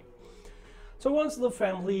spy movie. So once the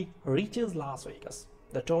family reaches Las Vegas,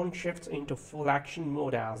 the tone shifts into full action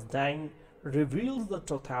mode as Dan reveals the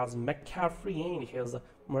truth as McCaffrey and his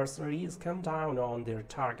mercenaries come down on their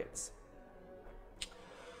targets.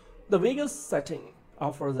 The Vegas setting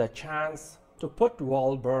offers a chance to put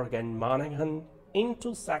Wahlberg and Monaghan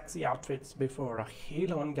into sexy outfits before a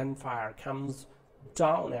hail-on gunfire comes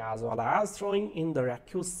down, as well as throwing in the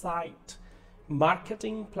requisite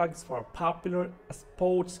marketing plugs for popular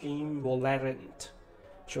sports game Valorant,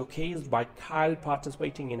 showcased by Kyle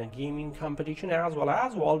participating in a gaming competition, as well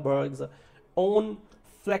as Wahlberg's own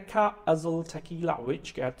Fleca Azul tequila,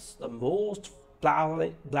 which gets the most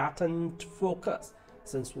blatant focus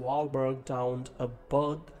since Wahlberg downed a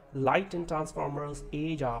Bud Light in Transformers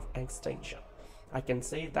Age of Extinction. I can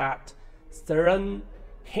say that Ciarán,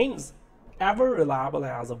 Hinds, ever reliable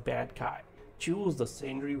as a bad guy, chews the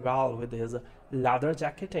scenery well with his leather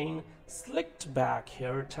jacket and slicked back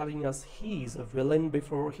hair, telling us he's a villain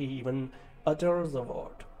before he even utters a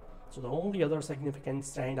word. So the only other significant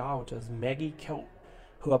standout is Maggie,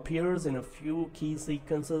 who appears in a few key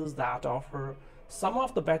sequences that offer some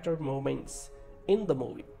of the better moments in the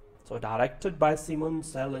movie. So directed by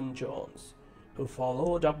Cellan Jones, who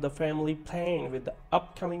followed up the family plan with the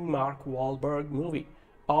upcoming Mark Wahlberg movie,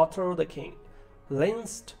 Arthur the King,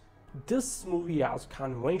 lensed this movie as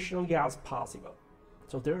conventionally as possible.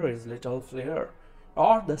 So there is little flair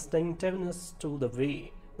or distinctiveness to the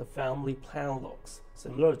way the family plan looks,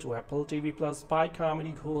 similar to Apple TV Plus spy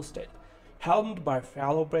comedy hosted, helmed by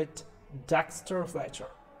fellow Brit Dexter Fletcher.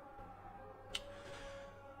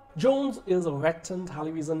 Jones is a veteran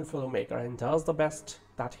television filmmaker and does the best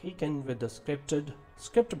that he can with the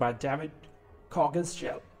script by David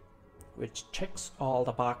Coggeshall, which checks all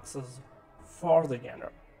the boxes for the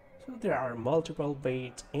genre. So there are multiple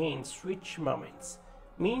bait and switch moments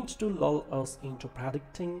meant to lull us into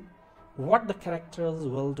predicting what the characters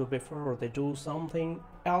will do before they do something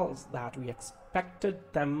else that we expected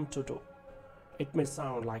them to do. It may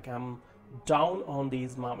sound like I'm down on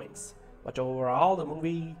these moments, but overall the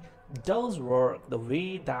movie does work the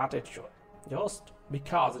way that it should. Just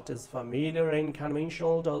because it is familiar and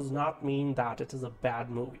conventional does not mean that it is a bad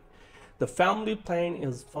movie. The family plan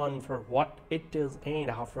is fun for what it is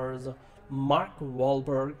and offers Mark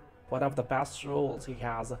Wahlberg one of the best roles he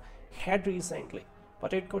has had recently,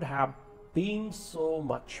 but it could have been so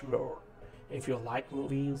much more. If you like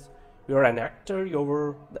movies, you're an actor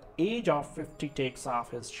over the age of 50 takes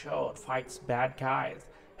off his shirt, fights bad guys,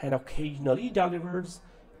 and occasionally delivers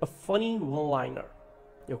a funny one-liner,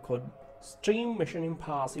 you could stream Mission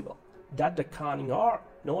Impossible, Dead Reckoning, or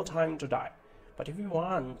No Time to Die. But if you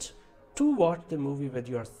want to watch the movie with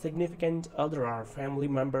your significant other or family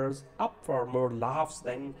members up for more laughs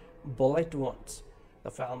than bullet wounds,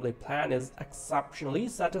 the family plan is exceptionally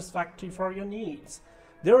satisfactory for your needs.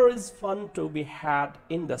 There is fun to be had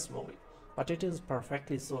in this movie, but it is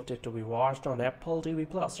perfectly suited to be watched on Apple TV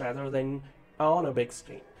Plus rather than on a big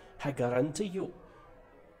screen. I guarantee you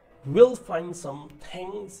will find some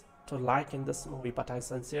things to like in this movie, but I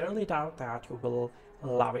sincerely doubt that you will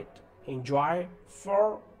love it. Enjoy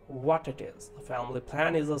for what it is. The family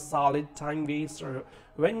plan is a solid time waster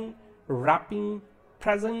when wrapping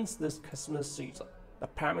presents this Christmas season. The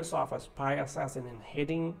premise of a spy assassin in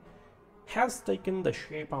hiding has taken the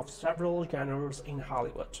shape of several genres in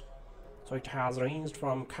Hollywood. So it has ranged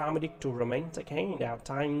from comedic to romantic and at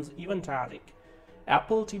times even tragic.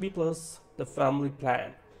 Apple TV Plus, The Family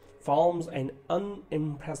Plan, forms an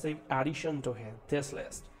unimpressive addition to this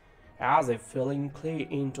list, as if filling clay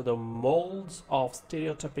into the molds of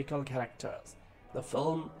stereotypical characters. The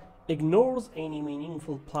film ignores any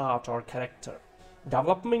meaningful plot or character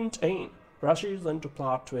development and rushes into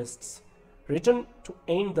plot twists written to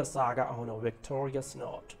end the saga on a victorious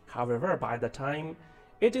note. However, by the time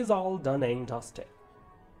it is all done and dusted,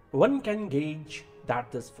 one can gauge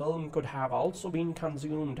that this film could have also been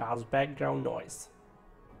consumed as background noise.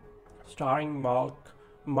 Starring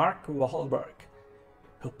Mark Wahlberg,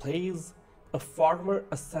 who plays a former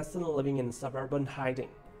assassin living in suburban hiding.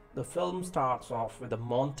 The film starts off with a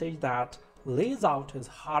montage that lays out his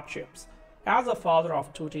hardships as a father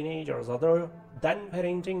of two teenagers, other than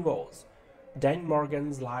parenting woes. Dan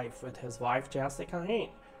Morgan's life with his wife Jessica and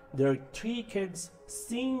their 3 kids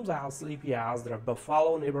seems as sleepy as their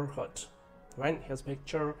Buffalo neighborhood. When his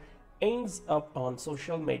picture ends up on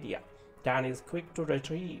social media, Dan is quick to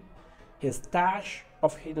retrieve his stash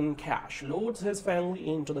of hidden cash, loads his family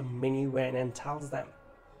into the minivan and tells them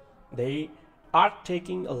they are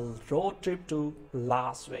taking a road trip to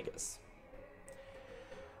Las Vegas.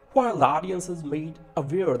 While the audience is made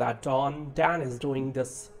aware that Dan is doing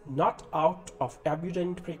this not out of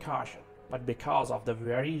abundant precaution, but because of the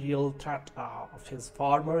very real threat of his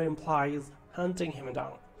former employees hunting him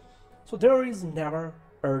down. So there is never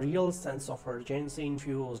a real sense of urgency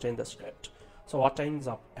infused in the script. So what ends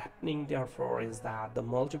up happening therefore is that the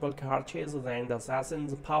multiple car chases and the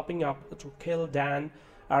assassins popping up to kill Dan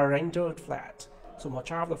are rendered flat. So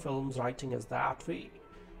much of the film's writing is that way,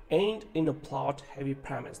 and in a plot-heavy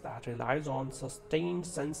premise that relies on sustained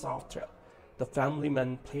sense of thrill, the family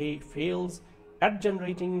man play fails at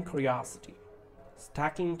generating curiosity,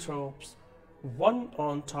 stacking tropes one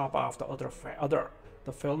on top of the other.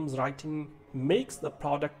 The film's writing makes the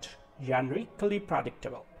product generically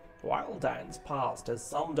predictable. While Dan's past is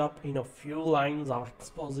summed up in a few lines of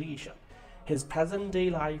exposition, his present-day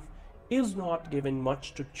life is not given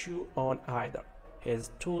much to chew on either.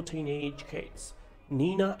 His 2 teenage kids,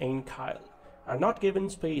 Nina and Kyle, are not given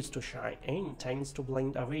space to shine and tends to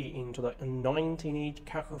blend away into the annoying teenage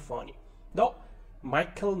cacophony. Though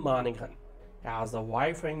Michael Monaghan, as the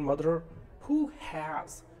wife and mother who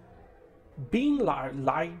has been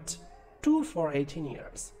lied to for 18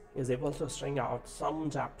 years, is able to string out some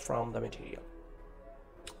depth from the material.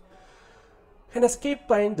 An escape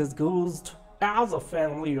plan disguised as a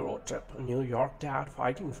family road trip, a New York dad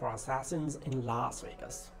fighting for assassins in Las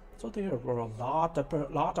Vegas. So there were a lot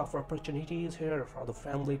of opportunities here for the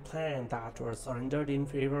family plan that were surrendered in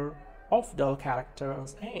favor of dull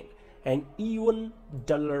characters and an even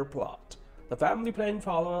duller plot. The family plan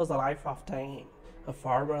follows the life of Dan, a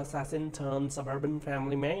former assassin turned suburban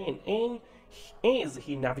family man, and as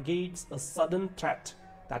he navigates a sudden threat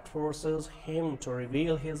that forces him to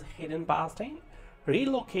reveal his hidden past and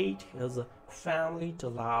relocate his family to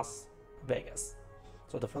Las Vegas.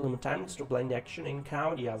 So the film attempts to blend action and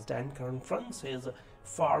comedy as Dan confronts his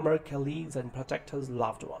former colleagues and protect his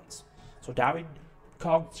loved ones. So David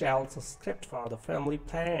Coggeshall's script for the family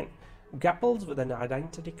plan grapples with an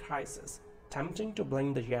identity crisis, attempting to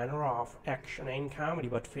blend the genre of action and comedy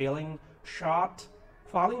but falling short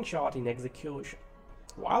in execution.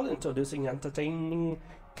 While introducing entertaining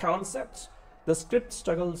concepts, the script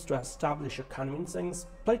struggles to establish a convincing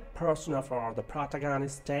split persona for the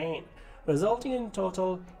protagonist Dan, resulting in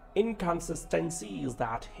total inconsistencies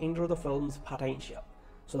that hinder the film's potential.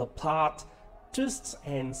 So the plot twists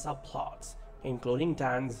and subplots, including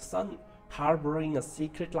Dan's son harboring a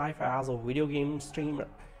secret life as a video game streamer,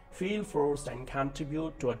 feel forced and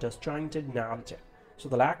contribute to a disjointed narrative. So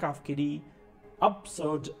the lack of giddy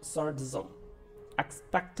absurdism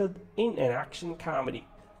expected in an action comedy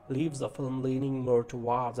leaves the film leaning more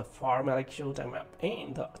towards a formulaic shoot-'em-up,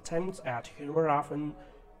 and the attempts at humor often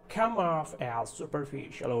come off as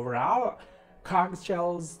superficial. Overall,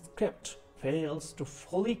 Coggeshall's script fails to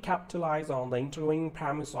fully capitalize on the intriguing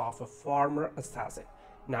premise of a former assassin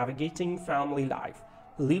navigating family life,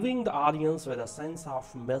 leaving the audience with a sense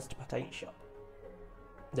of missed potential.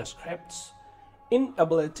 The script's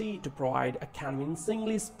inability to provide a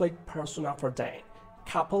convincingly split persona for Dan,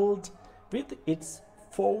 coupled with its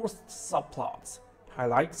forced subplots,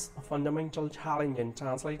 highlights a fundamental challenge in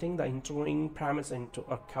translating the intriguing premise into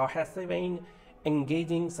a cohesive and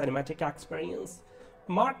engaging cinematic experience.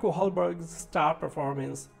 Mark Wahlberg's star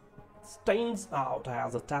performance stands out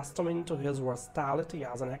as a testament to his versatility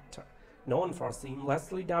as an actor, known for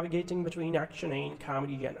seamlessly navigating between action and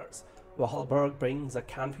comedy genres. Wahlberg brings a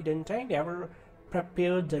confident and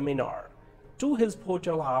ever-prepared demeanor to his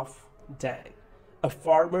portrayal of Dan, a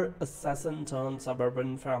former assassin turned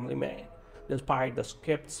suburban family man. Despite the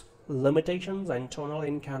script's limitations and tonal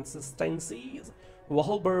inconsistencies,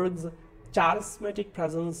 Wahlberg's charismatic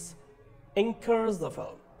presence anchors the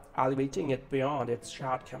film, elevating it beyond its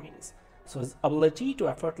shortcomings. So his ability to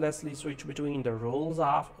effortlessly switch between the roles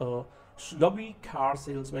of a snobby car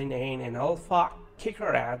salesman and an alpha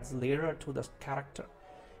kicker adds layer to the character,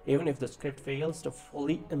 even if the script fails to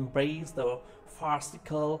fully embrace the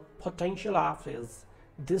farcical potential of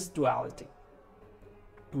this duality.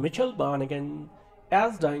 Michelle Monaghan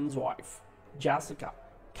as Dan's wife, Jessica,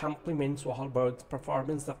 complements Wahlberg's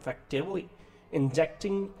performance effectively,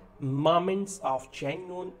 injecting moments of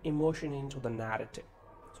genuine emotion into the narrative.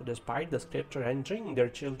 So despite the script rendering their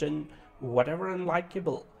children whatever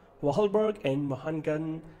unlikable, Wahlberg and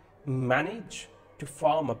Monaghan manage to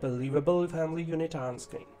form a believable family unit on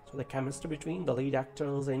screen. So the chemistry between the lead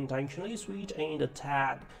actors is intentionally sweet and a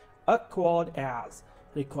tad awkward as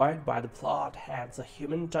required by the plot adds a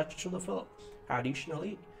human touch to the film.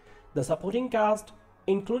 Additionally, the supporting cast,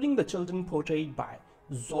 including the children portrayed by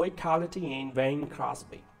Zoe Colletti and Wayne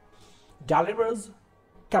Crosby, delivers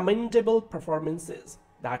commendable performances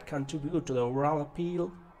that contribute to the overall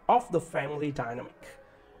appeal of the family dynamic.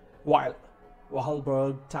 While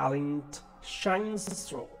Wahlberg talent shines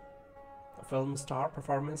through, the film star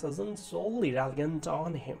performance isn't solely reliant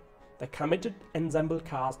on him. The committed ensemble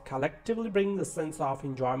cast collectively brings a sense of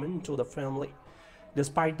enjoyment to the family.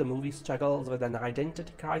 Despite the movie's struggles with an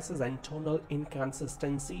identity crisis and tonal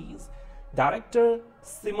inconsistencies, director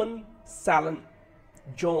Cellan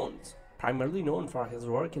Jones, primarily known for his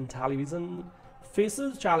work in television,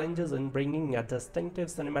 faces challenges in bringing a distinctive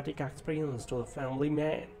cinematic experience to the family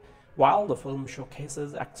man. While the film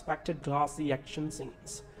showcases expected glossy action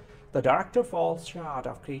scenes, the director falls short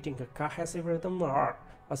of creating a cohesive rhythm or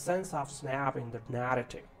a sense of snap in the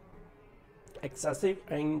narrative. Excessive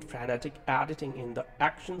and frenetic editing in the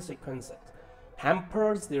action sequences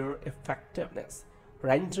hampers their effectiveness,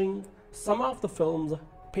 rendering some of the film's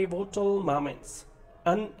pivotal moments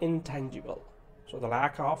unintelligible. So the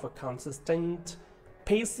lack of a consistent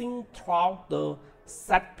pacing throughout the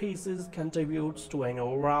set pieces contributes to an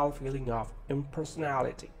overall feeling of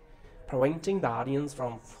impersonality, preventing the audience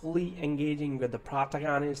from fully engaging with the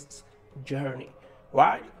protagonist's journey.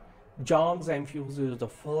 While Jones infuses the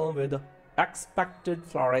film with expected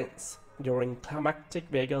Florence during climactic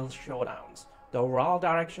Vegas showdowns, the overall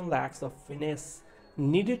direction lacks the finesse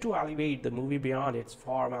needed to elevate the movie beyond its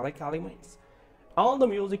formalic elements. On the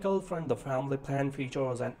musical front, the family plan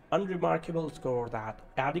features an unremarkable score that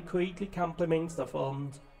adequately complements the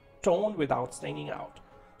film's tone without standing out.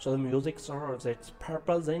 So the music serves its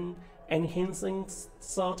purpose in enhancing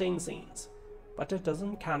certain scenes, but it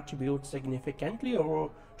doesn't contribute significantly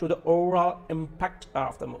to the overall impact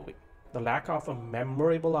of the movie. The lack of a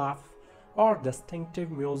memorable or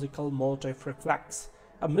distinctive musical motif reflects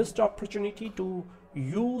a missed opportunity to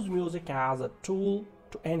use music as a tool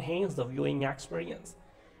to enhance the viewing experience.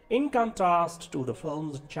 In contrast to the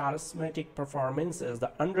film's charismatic performances,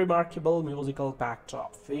 the unremarkable musical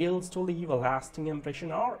backdrop fails to leave a lasting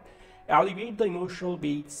impression or elevate the emotional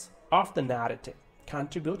beats of the narrative,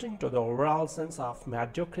 contributing to the overall sense of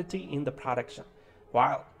mediocrity in the production.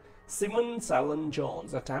 While Cellan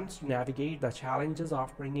Jones attempts to navigate the challenges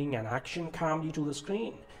of bringing an action comedy to the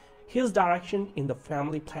screen, his direction in The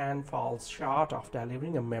Family Plan falls short of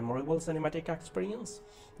delivering a memorable cinematic experience.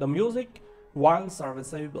 The music, while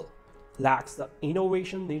serviceable, lacks the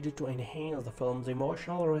innovation needed to enhance the film's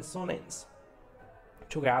emotional resonance.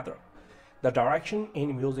 Together, the direction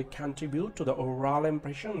and music contribute to the overall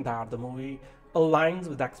impression that the movie aligns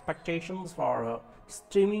with expectations for a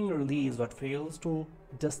streaming release but fails to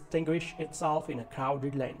distinguish itself in a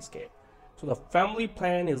crowded landscape. So The Family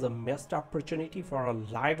Plan is a missed opportunity for a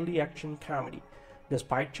lively action comedy.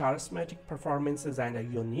 Despite charismatic performances and a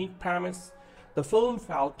unique premise, the film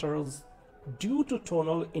falters due to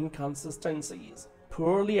tonal inconsistencies,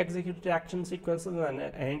 poorly executed action sequences,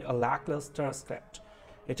 and a lackluster script.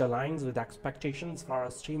 It aligns with expectations for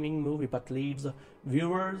a streaming movie but leaves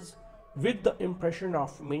viewers with the impression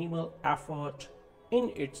of minimal effort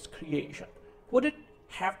in its creation. Would it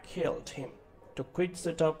have killed him to quit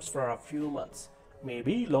sit-ups for a few months,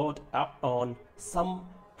 maybe load up on some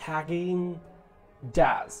Haagen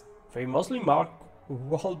Dazs? Famously, Mark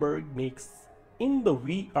Wahlberg makes in the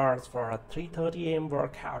wee hours for a 3:30 a.m.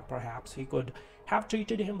 workout. Perhaps he could have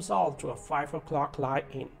treated himself to a 5 o'clock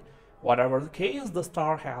lie-in. Whatever the case, the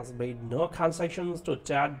star has made no concessions to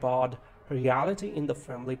dead bod reality in The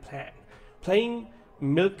Family Plan, playing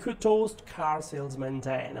milquetoast car salesman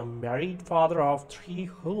Dan, a married father of 3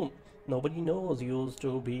 whom nobody knows used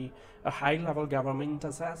to be a high-level government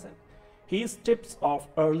assassin. He tips off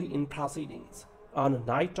early in proceedings on a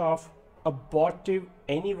night of abortive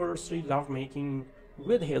anniversary lovemaking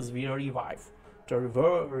with his weary wife to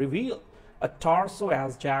reveal a torso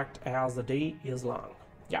as jacked as the day is long.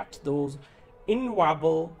 Yet those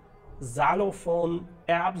inviolable xylophone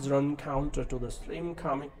abs run counter to the slim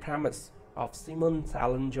comic premise of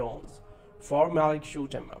Cellan Jones. Formally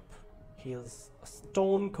shoot him up. He is a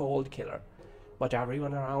stone-cold killer, but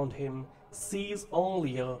everyone around him sees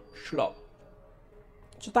only a schlub.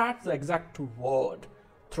 So that's the exact word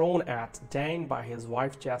thrown at Dan by his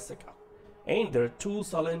wife Jessica, and their 2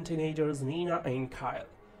 sullen teenagers Nina and Kyle,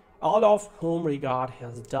 all of whom regard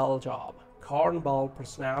his dull job, cornball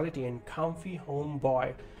personality, and comfy home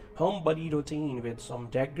buddy routine with some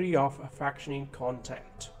degree of affectionate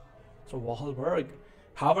contempt. So Wahlberg,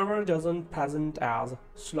 however, doesn't present as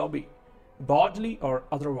slobby, bodily or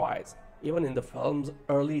otherwise, even in the film's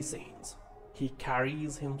early scenes. He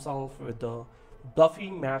carries himself with the Buffy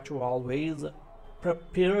macho always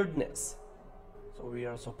preparedness. So we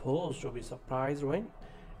are supposed to be surprised when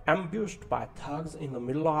ambushed by thugs in the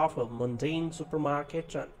middle of a mundane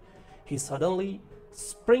supermarket and he suddenly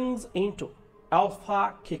springs into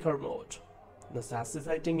alpha kicker mode,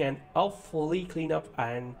 necessitating an fully cleanup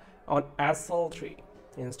and on SL3.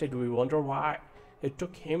 Instead, we wonder why it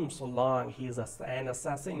took him so long. He's an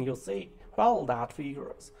assassin, you see. Well, that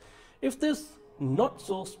figures. If this not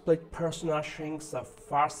so split persona shrinks the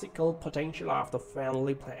farcical potential of the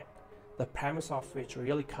family plan, the premise of which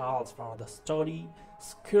really calls for the sturdy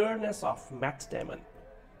squareness of Matt Damon.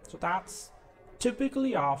 So that's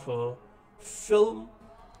typically of a film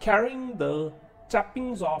carrying the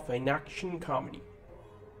trappings of an action comedy,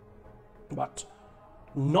 but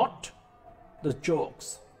not the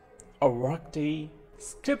jokes. A workday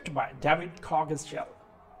script by David Coggeshall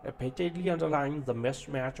repeatedly underlines the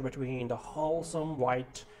mismatch between the wholesome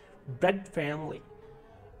white bread family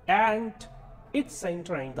and its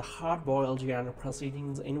center in the hard-boiled genre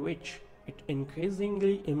proceedings in which it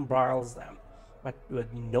increasingly embroils them, but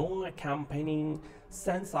with no accompanying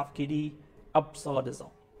sense of giddy absurdism.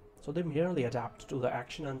 So they merely adapt to the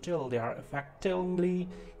action until they are effectively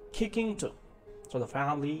kicking to. So the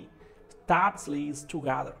family that stays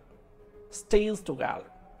together,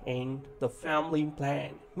 and the family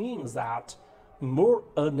plan means that more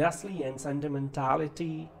earnestly and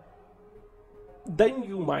sentimentality than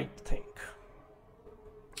you might think.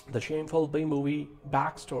 The shameful B-movie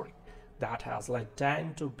backstory that has led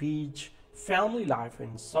Dan to beach family life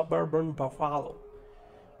in suburban Buffalo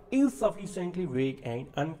is sufficiently vague and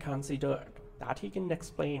unconsidered that he can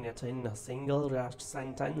explain it in a single rushed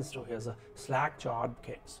sentence to his slack-jawed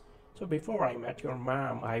kids. So before I met your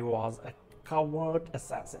mom, I was a coward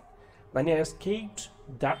assassin. Then I escaped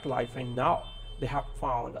that life and now they have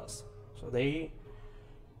found us. So they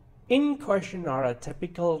in question are a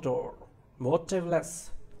typical door, motiveless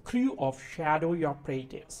crew of shadowy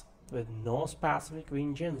operatives with no specific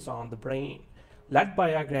vengeance on the brain, led by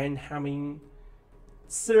a grand hamming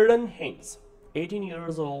Ciarán Hinds, 18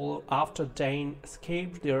 years old after Dane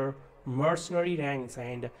escaped their mercenary ranks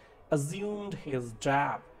and assumed his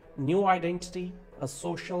job. New identity, a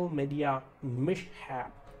social media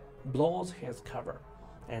mishap, blows his cover,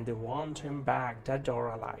 and they want him back dead or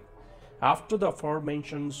alive. After the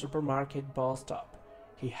aforementioned supermarket burst up,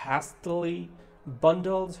 he hastily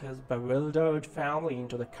bundles his bewildered family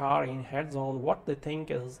into the car and heads on what they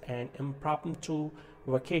think is an impromptu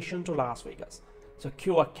vacation to Las Vegas. So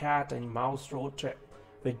cue a cat and mouse road trip,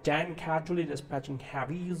 with Dan casually dispatching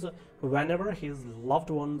heavies whenever his loved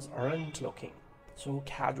ones aren't looking. So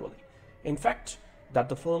casually, in fact, that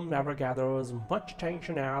the film never gathers much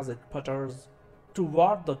attention as it putters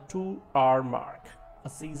toward the 2-hour mark. A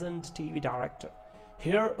seasoned TV director,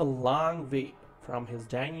 here a long way from his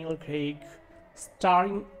Daniel Craig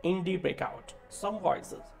starring indie breakout, Some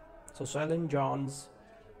Voices. So Cellan John's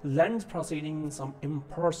lends proceeding some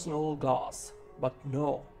impersonal gloss, but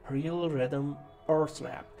no real rhythm or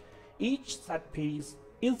snap. Each set piece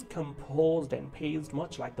is composed and paced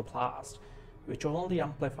much like the past, which only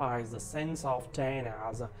amplifies the sense of Dan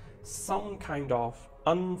as some kind of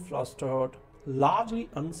unflustered, largely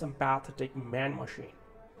unsympathetic man-machine,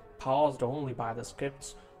 caused only by the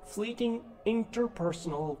script's fleeting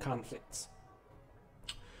interpersonal conflicts.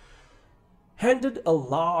 Handed a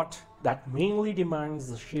lot that mainly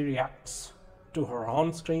demands she reacts to her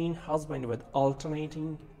on-screen husband with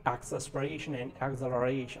alternating exasperation and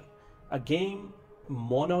exhilaration. A game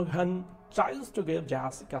Monaghan tries to give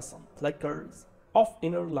Jessica some flickers of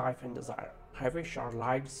inner life and desire. I wish our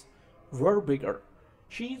lives were bigger,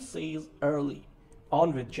 she says early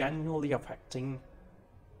on with genuinely affecting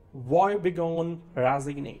woebegone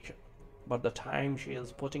resignation. But the time she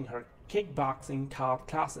is putting her kickboxing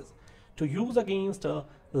classes to use against a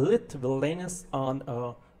lit villainess on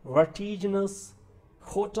a vertiginous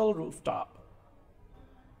hotel rooftop,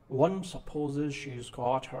 one supposes she's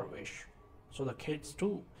got her wish. So the kids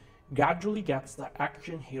too gradually gets the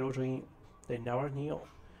action hero dream they never knew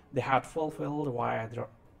they had fulfilled via their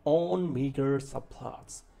own meager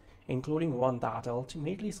subplots, including one that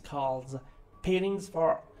ultimately scalds parents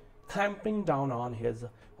for clamping down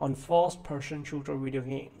on first-person shooter video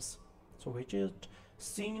games. So which it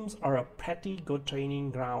seems are a pretty good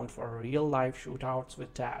training ground for real-life shootouts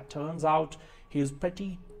with Dad. Turns out he's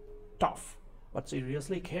pretty tough. But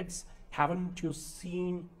seriously, kids, haven't you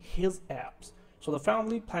seen his abs? So the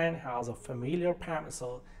family plan has a familiar premise,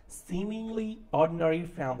 a seemingly ordinary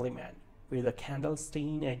family man with a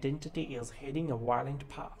candle-stained identity is hiding a violent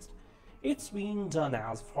past. It's been done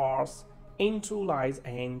as farce, in True Lies,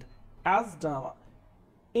 and as drama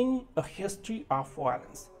in A History of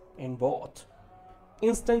Violence. In both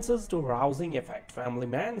instances to rousing effect. Family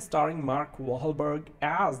Man, starring Mark Wahlberg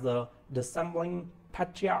as the dissembling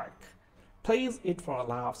patriarch, plays it for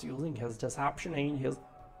laughs using his deception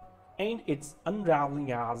and its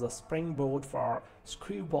unraveling as a springboard for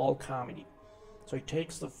screwball comedy. So it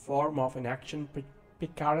takes the form of an action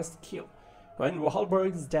picaresque when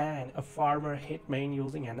Wahlberg's Dan, a farmer hitman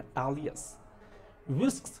using an alias,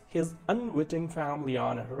 whisks his unwitting family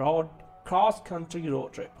on a cross-country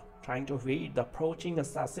road trip, trying to evade the approaching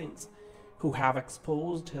assassins who have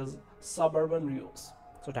exposed his suburban ruse.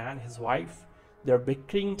 So Dan, his wife, their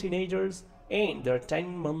bickering teenagers, and their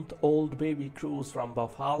 10-month-old baby cruise from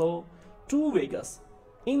Buffalo to Vegas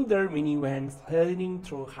in their minivans, heading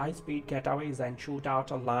through high-speed getaways and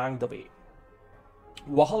shootout along the way.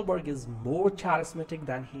 Wahlberg is more charismatic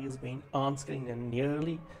than he has been on screen in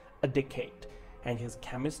nearly a decade, and his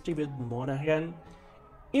chemistry with Monaghan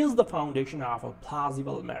is the foundation of a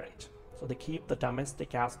plausible marriage. So they keep the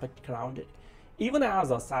domestic aspect grounded. Even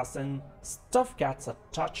as assassin, stuff gets a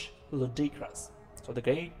touch ludicrous. So the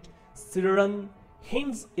great Ciarán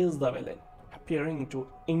Hinds is the villain, appearing to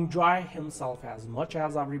enjoy himself as much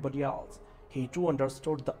as everybody else. He too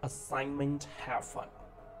understood the assignment, have fun.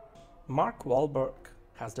 Mark Wahlberg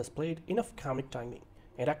has displayed enough comic timing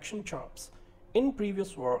and action chops in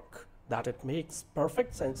previous work that it makes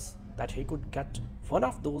perfect sense that he could get one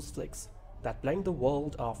of those flicks that blend the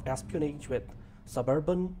world of espionage with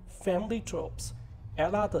suburban family tropes, a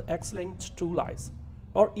la the excellent True Lies,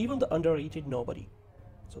 or even the underrated Nobody.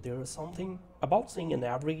 So there is something about seeing an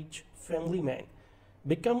average family man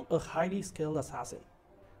become a highly skilled assassin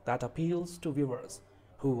that appeals to viewers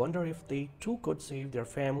who wonder if they too could save their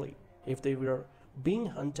family if they were being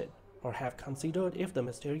hunted, or have considered if the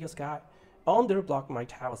mysterious guy on their block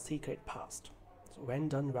might have a secret past. So when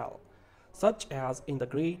done well, such as in the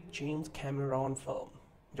great James Cameron film,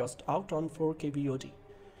 just out on 4K VOD.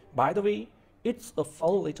 By the way, it's a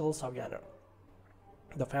fun little souvenir.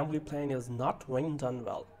 The family plan is not when done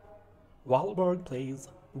well. Wahlberg plays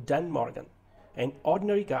Dan Morgan, an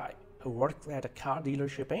ordinary guy who works at a car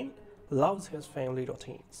dealership and loves his family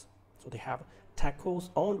routines. So they have tacos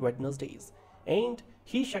on Wednesdays, and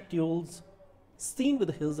he schedules scene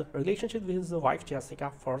with his relationship with his wife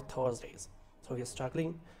Jessica for Thursdays. So he's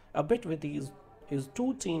struggling a bit with his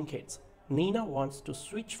two teen kids. Nina wants to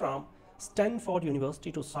switch from Stanford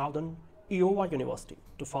University to Southern Iowa University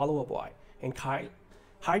to follow a boy, and Kyle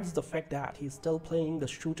hides the fact that he's still playing the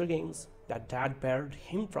shooter games that dad barred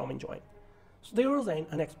him from enjoying. So there is an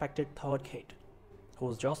unexpected third kid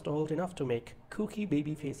who's just old enough to make kooky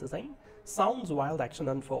baby faces and sounds wild action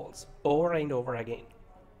unfolds over and over again.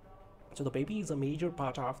 So the baby is a major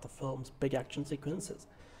part of the film's big action sequences.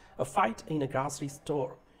 A fight in a grocery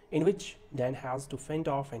store in which Dan has to fend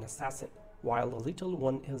off an assassin while the little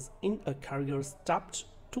one is in a career strapped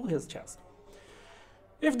to his chest.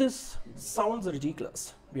 If this sounds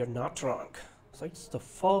ridiculous, we are not wrong. So it's the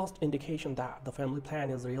first indication that the family plan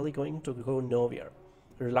is really going to go nowhere,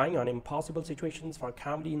 relying on impossible situations for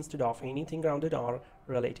comedy instead of anything grounded or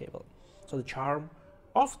relatable. So the charm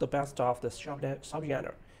of the best of this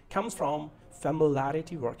subgenre comes from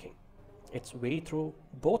familiarity working its way through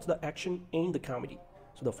both the action and the comedy.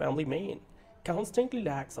 So the family man constantly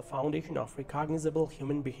lacks a foundation of recognizable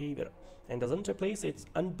human behavior and doesn't replace its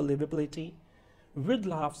unbelievability with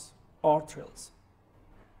laughs or thrills.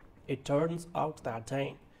 It turns out that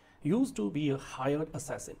Dan used to be a hired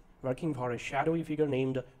assassin working for a shadowy figure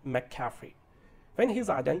named McCaffrey. When his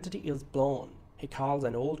identity is blown, he calls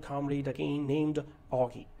an old comrade again named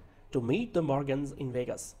Augie to meet the Morgans in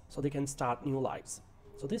Vegas so they can start new lives.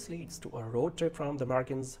 So this leads to a road trip from the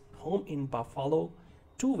Morgans' home in Buffalo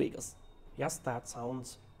to Vegas. Yes, that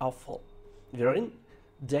sounds awful. Wherein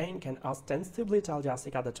Dan can ostensibly tell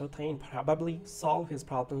Jessica the truth and probably solve his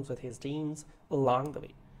problems with his teens along the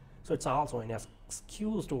way. So it's also an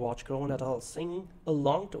excuse to watch grown adults sing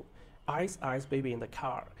along to Ice Ice Baby in the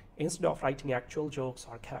car instead of writing actual jokes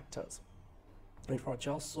or characters. And for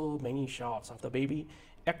just so many shots of the baby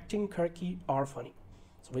acting quirky or funny,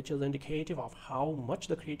 so which is indicative of how much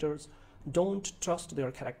the creators don't trust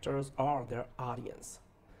their characters or their audience.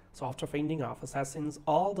 So after fending off assassins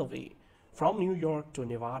all the way from New York to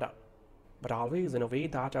Nevada, but always in a way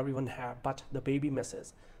that everyone had but the baby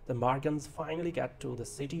misses, the Morgans finally get to the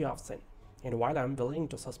city of sin. And while I'm willing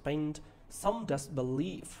to suspend some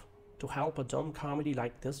disbelief to help a dumb comedy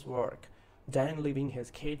like this work, Dan leaving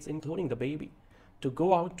his kids, including the baby, to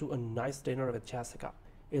go out to a nice dinner with Jessica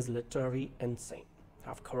is literally insane.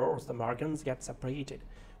 Of course, the Morgans get separated.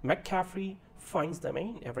 McCaffrey finds them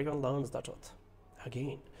and everyone learns the truth.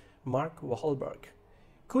 Again, Mark Wahlberg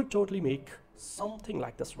could totally make something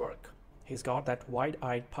like this work. He's got that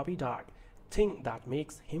wide-eyed puppy dog thing that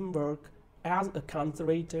makes him work as a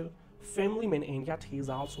conservative family man, and yet he's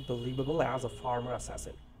also believable as a former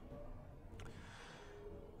assassin.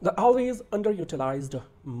 The always underutilized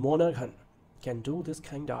Monaghan can do this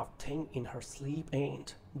kind of thing in her sleep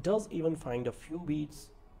and does even find a few beats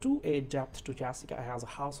to add depth to Jessica as a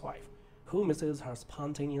housewife who misses her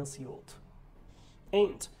spontaneous youth.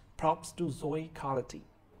 And props to Zoe Colletti,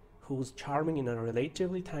 who's charming in a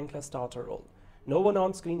relatively thankless daughter role. No one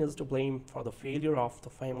on screen is to blame for the failure of the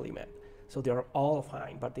family man, so they are all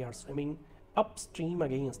fine, but they are swimming upstream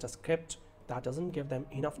against a script that doesn't give them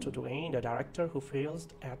enough to do, and a director who fails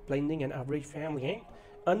at blending an average family and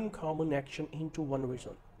uncommon action into one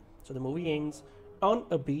vision. So the movie ends on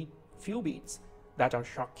a few beats that are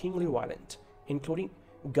shockingly violent, including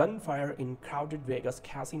gunfire in crowded Vegas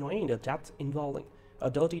casino and a death involving a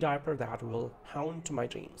dirty diaper that will haunt my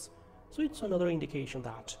dreams. So it's another indication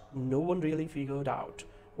that no one really figured out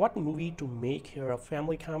what movie to make here, a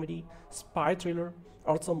family comedy, spy thriller,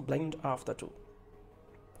 or some blend of the two.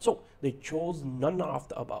 So they chose none of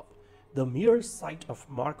the above. The mere sight of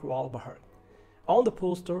Mark Wahlberg on the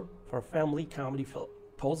poster for a family comedy film,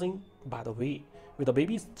 posing, by the way, with a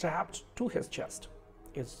baby strapped to his chest,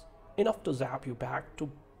 is enough to zap you back to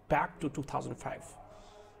 2005.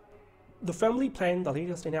 The Family Plan, the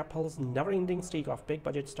latest in Apple's never-ending streak of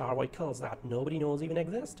big-budget star vehicles that nobody knows even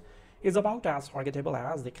exist, is about as forgettable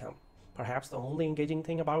as they come. Perhaps the only engaging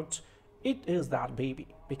thing about it is that baby,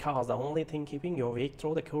 because the only thing keeping you awake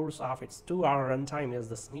through the course of its 2-hour runtime is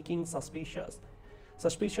the sneaking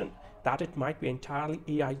suspicion that it might be entirely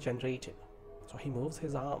AI generated. So he moves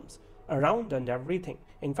his arms around and everything.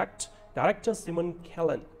 In fact, director Simon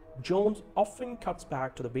Cellan Jones often cuts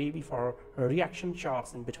back to the baby for reaction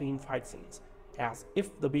shots in between fight scenes, as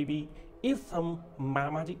if the baby is some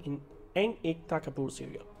Mamadi in an Ekta Kapoor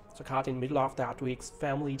serial, so caught in middle of that week's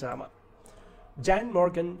family drama. Dan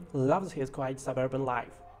Morgan loves his quiet suburban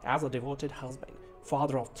life as a devoted husband,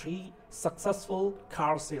 father of 3 successful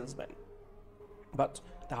car salesmen. But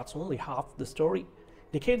that's only half the story.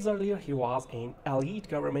 Decades earlier, he was an elite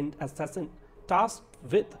government assassin tasked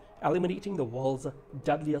with eliminating the world's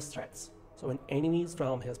deadliest threats. So when enemies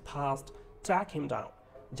from his past track him down,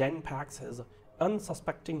 Dan packs his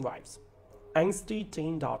unsuspecting wives, angsty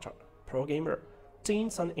teen daughter, pro-gamer,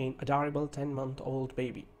 teen son and adorable 10-month-old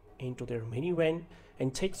baby into their minivan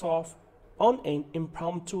and takes off on an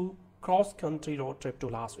impromptu cross-country road trip to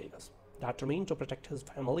Las Vegas, determined to protect his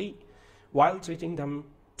family while treating them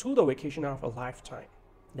to the vacation of a lifetime.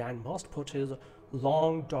 Dan must put his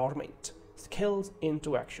long dormant skills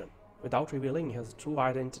into action without revealing his true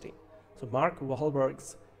identity. So Mark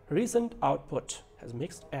Wahlberg's recent output has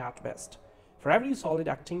mixed at best. For every solid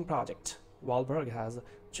acting project, Wahlberg has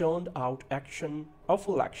churned out action, a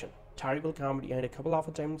full action, terrible comedy, and a couple of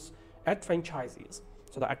attempts at franchises.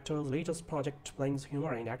 So the actor's latest project blends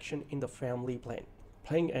humor and action in The Family Plan,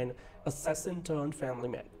 playing an assassin turned family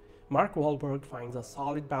man. Mark Wahlberg finds a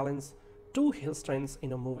solid balance to his strengths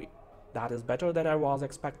in a movie that is better than I was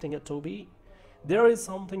expecting it to be. There is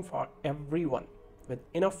something for everyone, with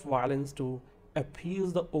enough violence to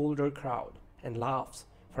appease the older crowd and laughs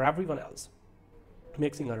for everyone else,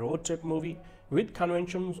 mixing a road trip movie with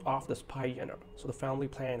conventions of the spy genre. So The Family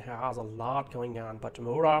Plan has a lot going on, but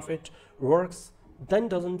more of it works than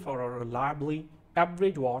doesn't for a reliably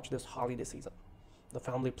average watch this holiday season. The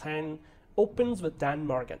Family Plan opens with Dan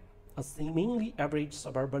Morgan, a seemingly average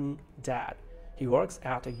suburban dad. He works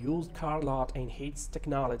at a used car lot and hates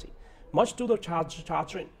technology, much to the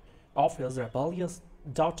chagrin of his rebellious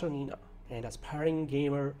daughter Nina and aspiring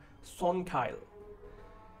gamer son Kyle.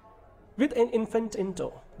 With an infant in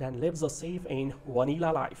tow, Dan lives a safe and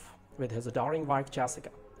vanilla life with his adoring wife Jessica.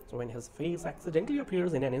 So when his face accidentally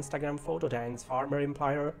appears in an Instagram photo, Dan's former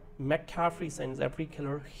employer McCaffrey sends every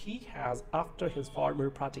killer he has after his former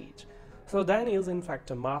protege. So Dan is in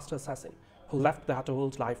fact a master assassin who left that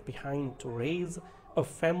old life behind to raise a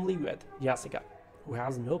family with Jessica, who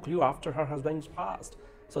has no clue after her husband's passed.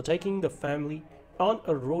 So taking the family on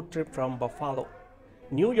a road trip from Buffalo,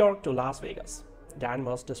 New York to Las Vegas, Dan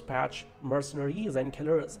must dispatch mercenaries and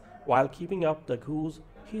killers while keeping up the goose.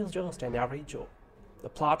 He is just an average Joe. The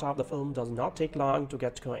plot of the film does not take long to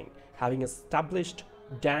get going, having established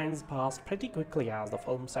Dan's past pretty quickly as the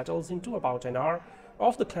film settles into about an hour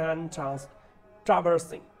of the clan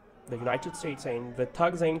traversing the United States and with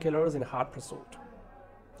thugs and killers in hot pursuit.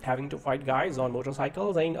 having to fight guys on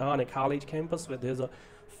motorcycles and on a college campus with his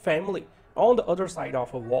family. On the other side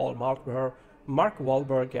of a wall, Mark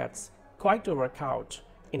Wahlberg gets quite a workout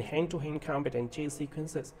in hand-to-hand combat and chase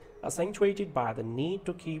sequences, accentuated by the need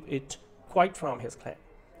to keep it quiet from his clan.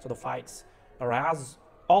 So the fights are as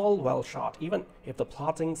all well shot, even if the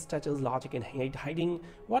plotting stretches logic in hiding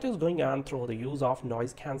what is going on through the use of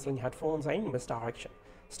noise-cancelling headphones and misdirection.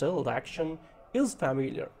 Still, the action is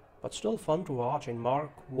familiar, but still fun to watch, and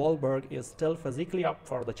Mark Wahlberg is still physically up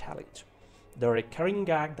for the challenge. The recurring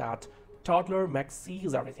gag that toddler Max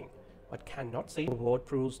sees everything, but cannot say a word,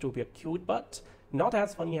 proves to be cute, but not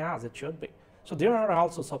as funny as it should be. So there are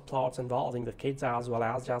also subplots involving the kids as well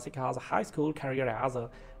as Jessica's high school career as a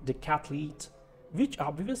decathlete, which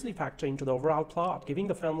obviously factor into the overall plot, giving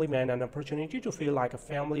the family man an opportunity to feel like a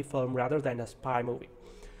family film rather than a spy movie.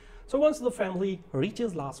 So once the family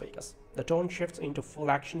reaches Las Vegas, the tone shifts into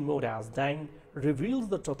full action mode as Dan reveals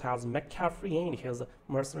the truth as McCaffrey and his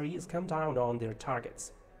mercenaries come down on their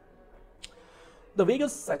targets. The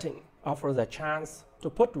Vegas setting offers a chance to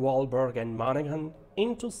put Wahlberg and Monaghan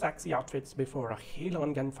into sexy outfits before a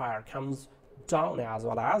hail-on gunfire comes down, as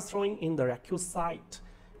well as throwing in the requisite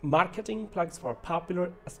marketing plugs for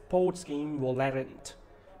popular sports game Valorant,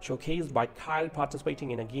 showcased by Kyle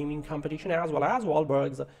participating in a gaming competition, as well as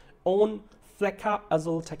Wahlberg's own Fleca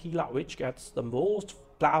Azul Tequila, which gets the most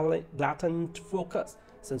blatant focus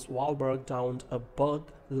since Wahlberg downed a Bud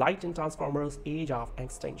Light in Transformers Age of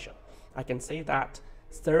Extinction. I can say that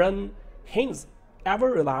Ciarán, Hinds,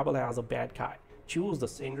 ever reliable as a bad guy, chews the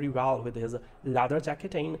scenery well with his leather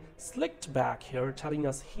jacket and slicked back hair, telling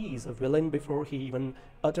us he's a villain before he even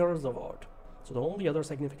utters a word. So the only other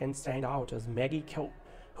significant standout is Maggie,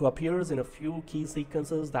 who appears in a few key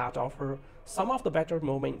sequences that offer some of the better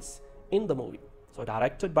moments in the movie. So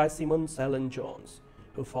directed by Cellan Jones,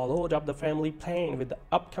 who followed up the family plan with the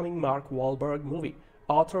upcoming Mark Wahlberg movie,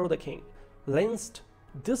 Arthur the King, lensed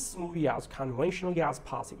this movie as conventionally as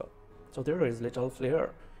possible. So there is little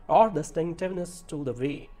flair or distinctiveness to the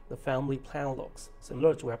way the family plan looks,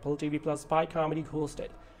 similar to Apple TV Plus spy comedy Ghosted,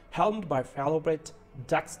 helmed by fellow Brit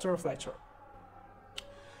Dexter Fletcher.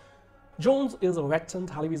 Jones is a veteran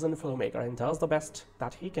television filmmaker and does the best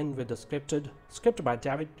that he can with the script by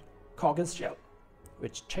David Coggeshall,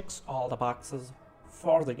 which checks all the boxes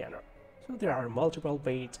for the genre. So there are multiple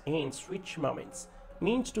bait and switch moments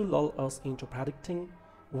meant to lull us into predicting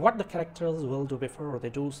what the characters will do before they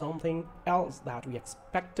do something else that we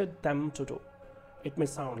expected them to do. It may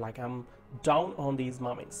sound like I'm down on these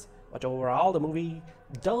moments, but overall the movie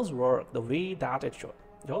does work the way that it should.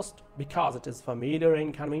 Just because it is familiar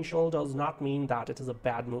and conventional does not mean that it is a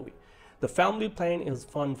bad movie. The family plan is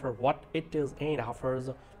fun for what it is and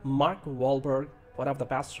offers Mark Wahlberg one of the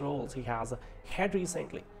best roles he has had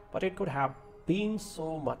recently, but it could have been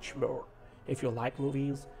so much more. If you like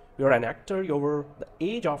movies where an actor over the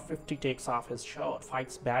age of 50 takes off his shirt,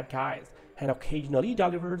 fights bad guys, and occasionally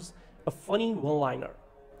delivers a funny one-liner,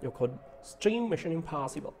 you could stream Mission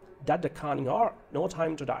Impossible, Dead Reckoning, or No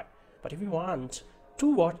Time to Die. But if you want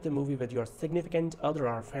to watch the movie with your significant other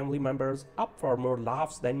or family members up for more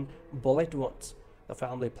laughs than bullet wounds, the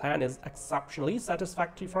family plan is exceptionally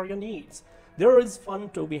satisfactory for your needs. There is fun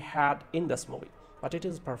to be had in this movie, but it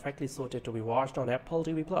is perfectly suited to be watched on Apple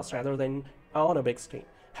TV Plus rather than on a big screen.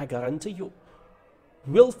 I guarantee you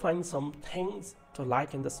will find some things to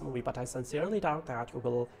like in this movie, but I sincerely doubt that you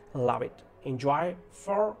will love it. Enjoy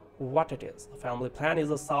for what it is. The family plan is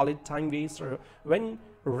a solid time waster when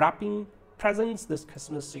wrapping presents this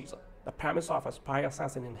Christmas season. The premise of a spy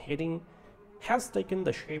assassin in hiding has taken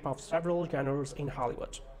the shape of several genres in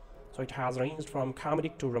Hollywood. So it has ranged from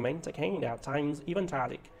comedic to romantic and at times even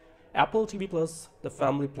tragic. Apple TV Plus, The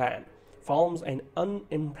Family Plan, forms an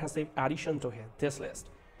unimpressive addition to this list,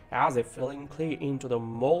 as if filling clay into the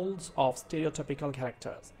molds of stereotypical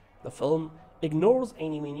characters. The film ignores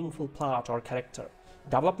any meaningful plot or character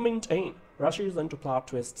development and rushes into plot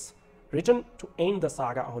twists written to end the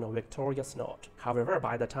saga on a victorious note. However,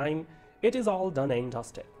 by the time it is all done and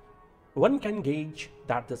dusted, one can gauge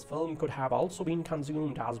that this film could have also been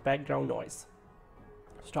consumed as background noise.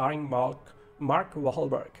 Starring Mark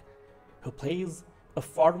Wahlberg, who plays a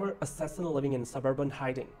former assassin living in suburban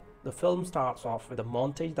hiding, the film starts off with a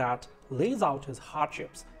montage that lays out his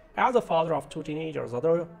hardships as a father of two teenagers,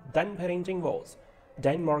 other than parenting woes.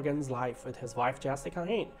 Dan Morgan's life with his wife Jessica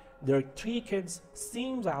and their three kids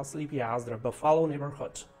seems as sleepy as their Buffalo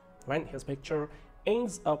neighborhood. When his picture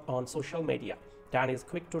ends up on social media, Dan is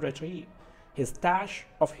quick to retrieve his stash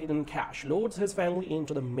of hidden cash, loads his family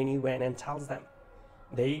into the minivan and tells them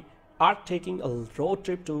they are taking a road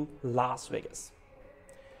trip to Las Vegas.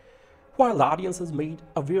 While the audience is made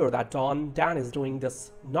aware that Dan is doing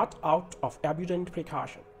this not out of abundant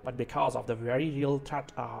precaution, but because of the very real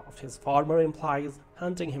threat of his former employees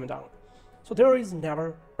hunting him down. So there is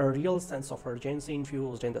never a real sense of urgency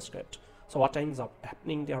infused in the script. So what ends up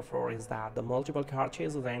happening therefore is that the multiple car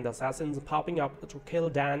chases and the assassins popping up to kill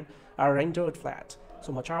Dan are rendered flat.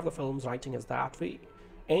 So much of the film's writing is that way.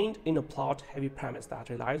 And in a plot-heavy premise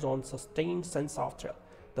that relies on sustained sense of thrill,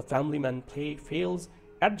 the family man play fails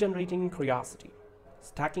at generating curiosity,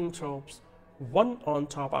 stacking tropes one on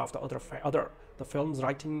top of the other. The film's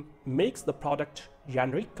writing makes the product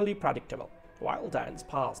generically predictable. While Dan's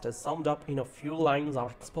past is summed up in a few lines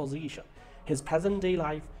of exposition, his present-day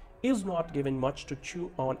life is not given much to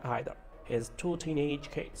chew on either. His two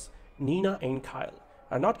teenage kids, Nina and Kyle,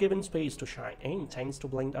 are not given space to shine and tends to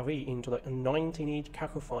blend away into the annoying teenage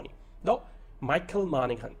cacophony. Though Michael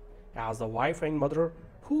Monaghan, as the wife and mother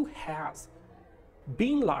who has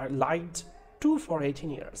been lied to for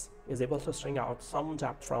 18 years, is able to string out some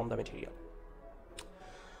depth from the material.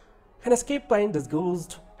 An escape plan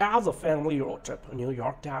disguised as a family road trip, a New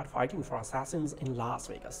York dad fighting for assassins in Las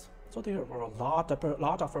Vegas. So there were a lot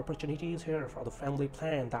of opportunities here for the family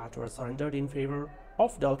plan that were surrendered in favor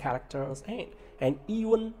of dull characters and an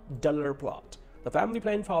even duller plot. The family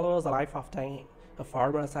plan follows the life of Dan, a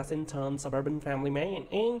former assassin turned suburban family man,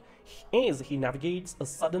 and as he navigates a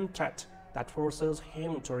sudden threat that forces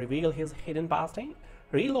him to reveal his hidden past and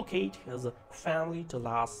relocate his family to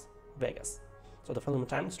Las Vegas. So the film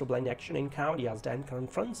attempts to blend action and comedy as Dan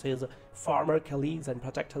confronts his former colleagues and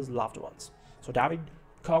protect his loved ones. So David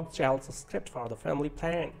Coggeshall's script for the family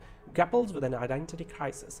plan grapples with an identity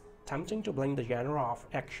crisis, attempting to blend the genre of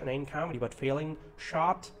action and comedy but falling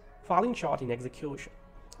short in execution.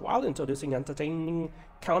 While introducing entertaining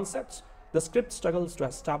concepts, the script struggles to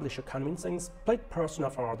establish a convincing split persona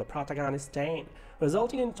for the protagonist Dan,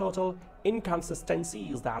 resulting in total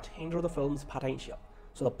inconsistencies that hinder the film's potential.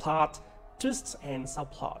 So the plot twists and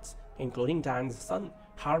subplots, including Dan's son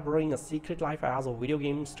harboring a secret life as a video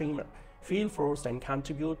game streamer, feel forced and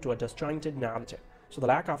contribute to a disjointed narrative. So the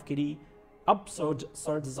lack of giddy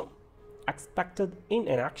absurdism expected in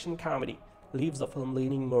an action comedy leaves the film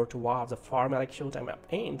leaning more towards a formulaic shoot 'em up,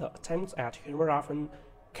 and the attempts at humor often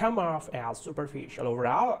come off as superficial.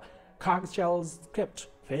 Overall, Coggeshall's script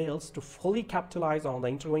fails to fully capitalize on the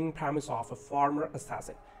intriguing premise of a former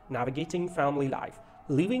assassin navigating family life,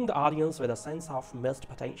 leaving the audience with a sense of missed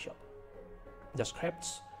potential. The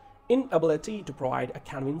script's inability to provide a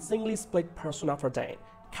convincingly split persona for Dan,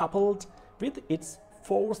 coupled with its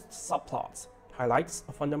forced subplots, highlights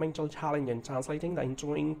a fundamental challenge in translating the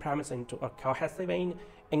intriguing premise into a cohesive and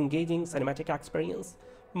engaging cinematic experience.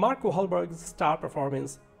 Mark Wahlberg's star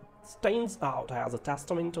performance stands out as a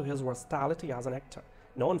testament to his versatility as an actor.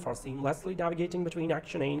 Known for seamlessly navigating between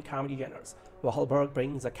action and comedy genres, Wahlberg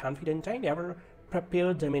brings a confident and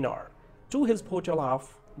ever-prepared demeanor to his portrayal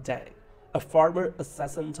of Dan, a former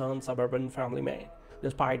assassin turned suburban family man.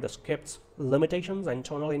 Despite the script's limitations and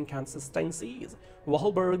tonal inconsistencies,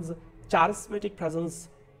 Wahlberg's charismatic presence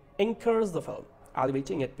anchors the film,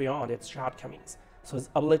 elevating it beyond its shortcomings. So his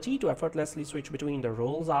ability to effortlessly switch between the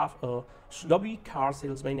roles of a snobby car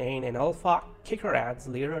salesman and an alpha kicker adds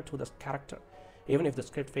layer to the character, even if the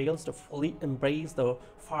script fails to fully embrace the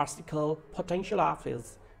farcical potential of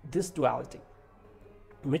this duality.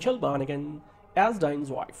 Mitchell Monaghan, as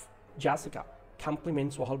Dan's wife, Jessica,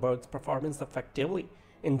 complements Wahlberg's performance effectively,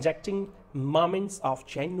 injecting moments of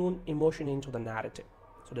genuine emotion into the narrative.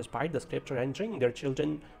 So despite the script rendering their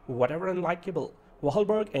children whatever unlikable,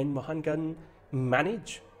 Wahlberg and Monaghan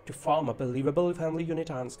manage to form a believable family unit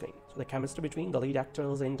on screen. So the chemistry between the lead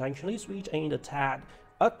actors is intentionally sweet and a tad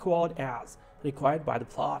awkward as required by the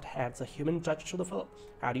plot adds a human touch to the film.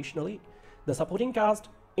 Additionally, the supporting cast,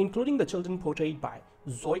 including the children portrayed by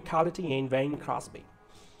Zoe Colletti and Wayne Crosby,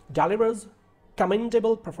 delivers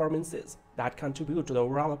commendable performances that contribute to the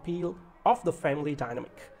overall appeal of the family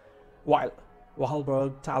dynamic. While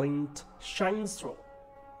Wahlberg's talent shines through,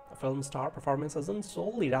 the film's star performance isn't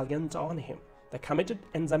solely reliant on him. The committed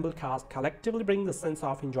ensemble cast collectively brings a sense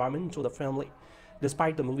of enjoyment to the family.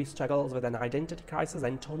 Despite the movie's struggles with an identity crisis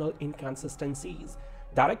and tonal inconsistencies,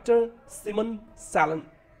 director Simon Cellan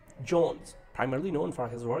Jones, primarily known for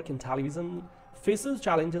his work in television, faces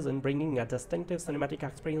challenges in bringing a distinctive cinematic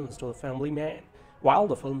experience to the family man. While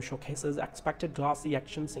the film showcases expected glossy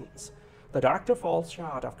action scenes, the director falls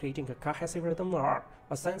short of creating a cohesive rhythm or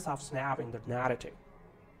a sense of snap in the narrative.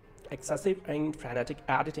 Excessive and frenetic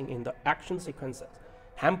editing in the action sequences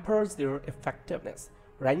hampers their effectiveness,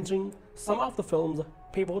 rendering some of the film's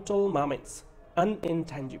pivotal moments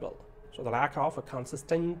unintelligible. So the lack of a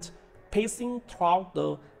consistent pacing throughout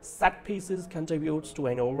the set pieces contributes to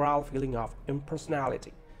an overall feeling of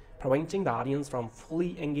impersonality, preventing the audience from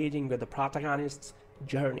fully engaging with the protagonist's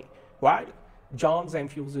journey. While Jones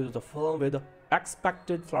infuses the film with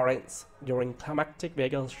expected Florence during climactic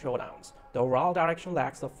Vegas showdowns, the overall direction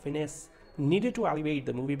lacks the finesse needed to elevate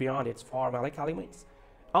the movie beyond its formulaic elements.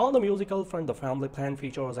 On the musical front, the family plan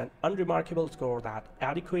features an unremarkable score that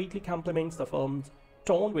adequately complements the film's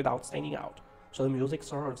tone without standing out. So the music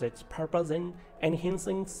serves its purpose in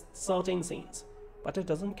enhancing certain scenes, but it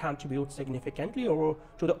doesn't contribute significantly to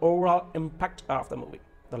the overall impact of the movie.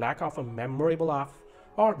 The lack of a memorable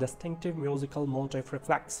or distinctive musical motif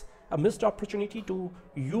reflects a missed opportunity to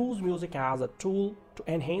use music as a tool to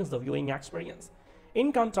enhance the viewing experience.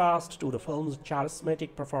 In contrast to the film's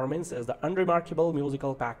charismatic performances, the unremarkable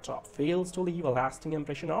musical backdrop fails to leave a lasting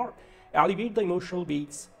impression or elevate the emotional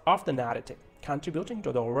beats of the narrative, contributing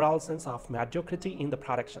to the overall sense of mediocrity in the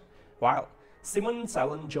production. While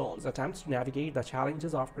Cellan Jones attempts to navigate the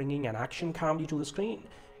challenges of bringing an action comedy to the screen,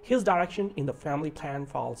 his direction in The Family Plan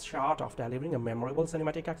falls short of delivering a memorable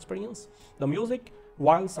cinematic experience. The music,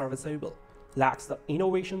 while serviceable, lacks the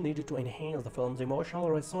innovation needed to enhance the film's emotional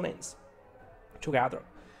resonance. Together,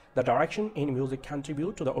 the direction and music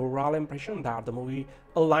contribute to the overall impression that the movie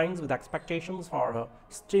aligns with expectations for a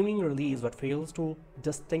streaming release but fails to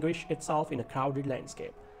distinguish itself in a crowded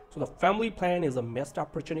landscape. So The Family Plan is a missed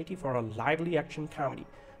opportunity for a lively action comedy.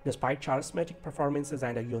 Despite charismatic performances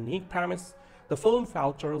and a unique premise, the film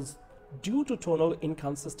falters due to tonal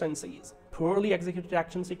inconsistencies, poorly executed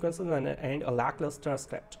action sequences, and a lackluster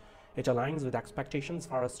script. It aligns with expectations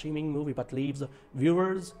for a streaming movie but leaves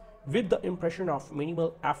viewers with the impression of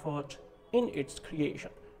minimal effort in its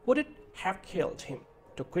creation. Would it have killed him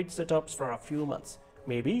to quit sit-ups for a few months,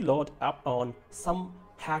 maybe load up on some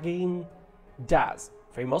Haagen Dazs?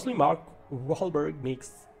 Famously, Mark Wahlberg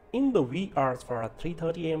makes in the wee hours for a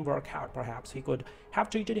 3:30 a.m. workout. Perhaps he could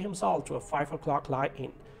have treated himself to a 5 o'clock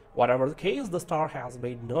lie-in. Whatever the case, the star has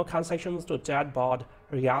made no concessions to dead-bod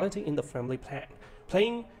reality in The Family Plan,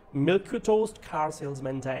 playing milquetoast car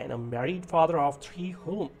salesman Dan, a married father of 3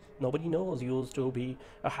 whom nobody knows used to be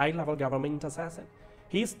a high-level government assassin.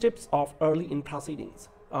 He tips off early in proceedings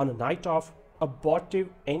on a night of abortive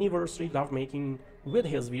anniversary lovemaking with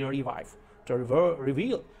his weary wife to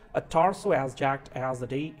reveal a torso as jacked as the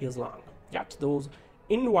day is long. Yet those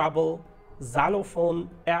inviolable xylophone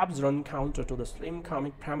abs run counter to the slim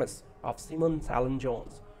comic premise of Cellan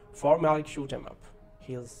Jones. Formally shoot him up.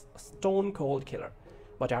 He is a stone-cold killer,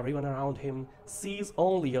 but everyone around him sees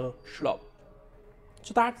only a schlub.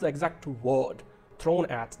 So that's the exact word thrown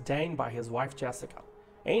at Dan by his wife Jessica,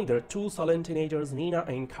 and their 2 sullen teenagers Nina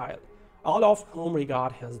and Kyle, all of whom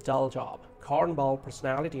regard his dull job, cornball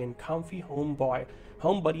personality, and comfy home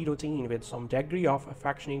buddy routine with some degree of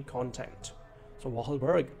affectionate content. So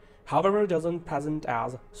Wahlberg, however, doesn't present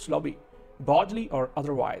as slobby, bodily or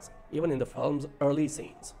otherwise, even in the film's early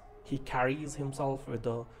scenes. He carries himself with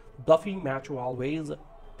the bluffy macho always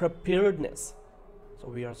preparedness. So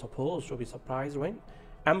we are supposed to be surprised when,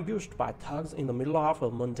 ambushed by thugs in the middle of a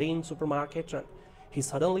mundane supermarket run, he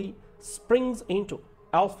suddenly springs into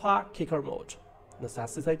alpha kicker mode,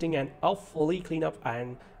 necessitating an fully cleanup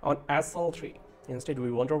and on SL3. Instead,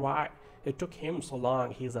 we wonder why it took him so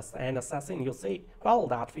long. He's an assassin, you say. Well,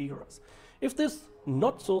 that figures. If this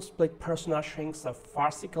not-so-split persona shrinks the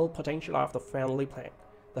farcical potential of The Family Plan,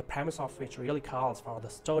 the premise of which really calls for the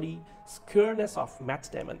sturdy squareness of Matt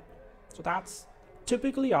Damon. So that's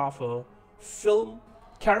typically of a film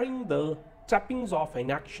carrying the trappings of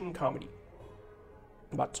an action comedy,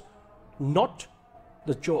 but not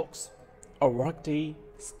the jokes. A workday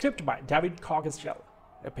script by David Coggeshall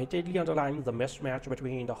repeatedly underlines the mismatch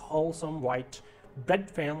between the wholesome white bread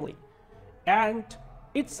family and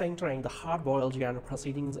its centering the hard-boiled genre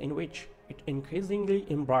proceedings in which it increasingly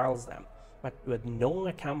embroils them, but with no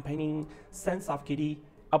accompanying sense of giddy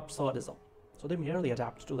absurdism. So they merely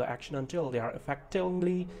adapt to the action until they are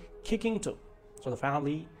effectively kicking to. So the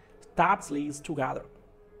family that stays together,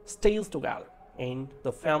 and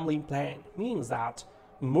The Family Plan means that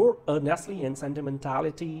more earnestly and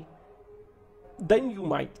sentimentality than you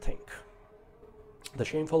might think. The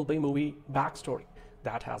shameful B-movie backstory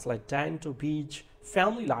that has led Dan to beach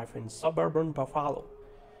family life in suburban Buffalo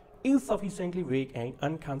is sufficiently vague and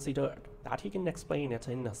unconsidered that he can explain it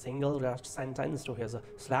in a single rushed sentence to his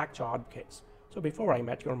slack-jawed kids. So before I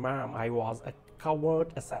met your mom, I was a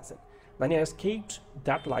coward assassin. Then I escaped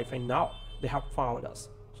that life and now they have found us.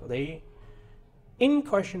 So they in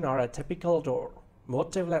question are a typical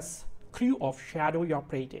motiveless crew of shadowy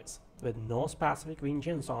operatives with no specific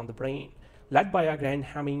vengeance on the brain, led by a grand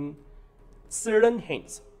hamming Ciarán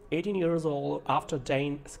Hinds, 18 years old after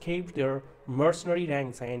Dane escaped their mercenary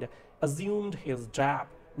ranks and assumed his job.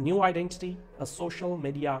 New identity, a social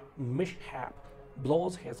media mishap,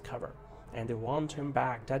 blows his cover, and they want him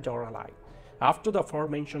back dead or alive. After the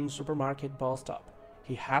aforementioned supermarket burst up,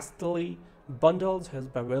 he hastily bundles his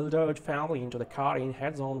bewildered family into the car and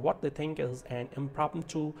heads on what they think is an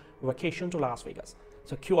impromptu vacation to Las Vegas.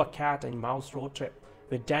 So cue a cat and mouse road trip,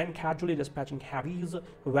 with Dan casually dispatching heavies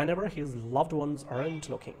whenever his loved ones aren't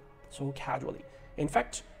looking, so casually. In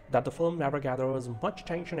fact, that the film never gathers much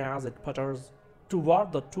attention as it putters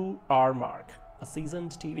toward the 2-hour mark. A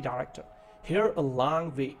seasoned TV director, here a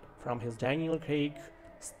long way from his Daniel Craig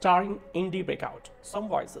starring indie breakout, Some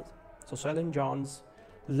Voices. So Cellan John's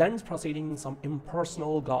lends proceeding some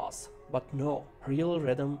impersonal gloss, but no real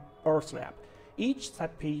rhythm or snap. Each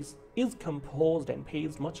set piece is composed and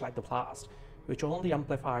paced much like the past, which only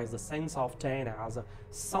amplifies the sense of Dan as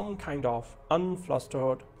some kind of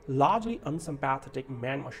unflustered, largely unsympathetic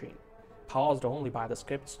man-machine, caused only by the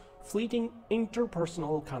script's fleeting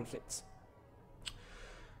interpersonal conflicts.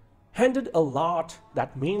 Handed a lot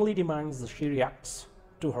that mainly demands she reacts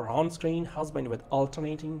to her on-screen husband with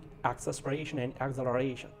alternating acceleration and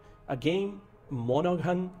acceleration. A game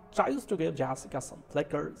Monaghan tries to give Jessica some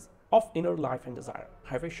flickers of inner life and desire.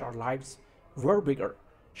 I wish our lives were bigger,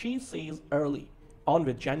 she sees early on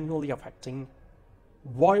with genuinely affecting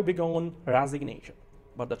woebegone resignation.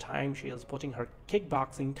 But the time she is putting her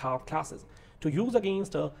kickboxing classes to use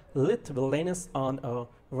against a lit villainess on a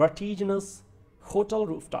vertiginous hotel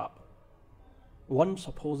rooftop, one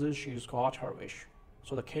supposes she's got her wish.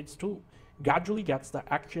 So the kids too gradually gets the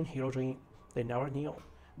action hero dream they never knew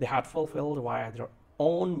they had fulfilled via their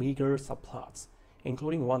own meager subplots,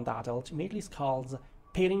 including one that ultimately scalds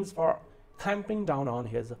parents for clamping down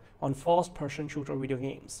on first-person shooter video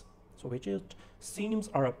games. So which it seems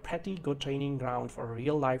are a pretty good training ground for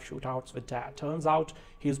real-life shootouts with Dad. Turns out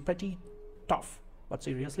he's pretty tough. But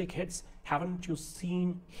seriously, kids, haven't you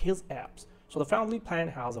seen his abs? So the family plan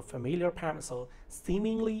has a familiar premise, a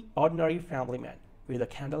seemingly ordinary family man with a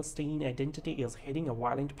clandestine identity is heading a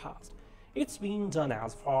violent past. It's been done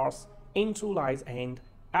as farce, into lies, and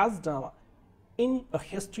as drama in a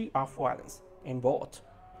history of violence. In both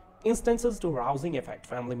instances to rousing effect,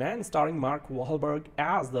 Family Man, starring Mark Wahlberg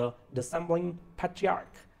as the dissembling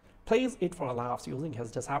patriarch, plays it for laughs using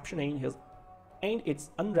his deception and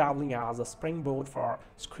its unraveling as a springboard for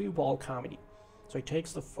screwball comedy. So it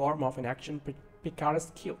takes the form of an action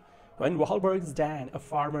picaresque when Wahlberg's Dan, a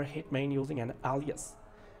former hitman using an alias,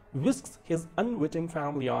 whisks his unwitting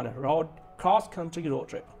family on a cross-country road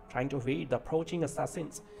trip, trying to evade the approaching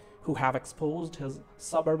assassins who have exposed his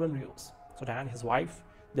suburban roots. So Dan, his wife,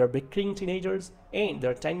 their bickering teenagers, and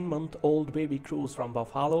their 10-month-old baby cruise from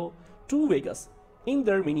Buffalo to Vegas in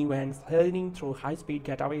their minivans, heading through high-speed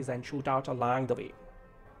getaways and shootout along the way.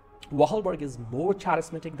 Wahlberg is more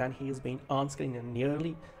charismatic than he has been on screen in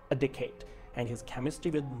nearly a decade, and his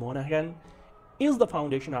chemistry with Monaghan is the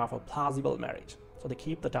foundation of a plausible marriage. So they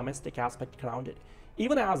keep the domestic aspect grounded,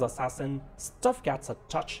 even as assassin stuff gets a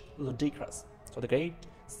touch ludicrous. So the great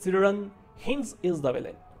Ciarán Hinds is the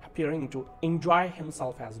villain, appearing to enjoy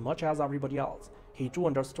himself as much as everybody else. He too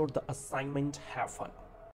understood the assignment, have fun.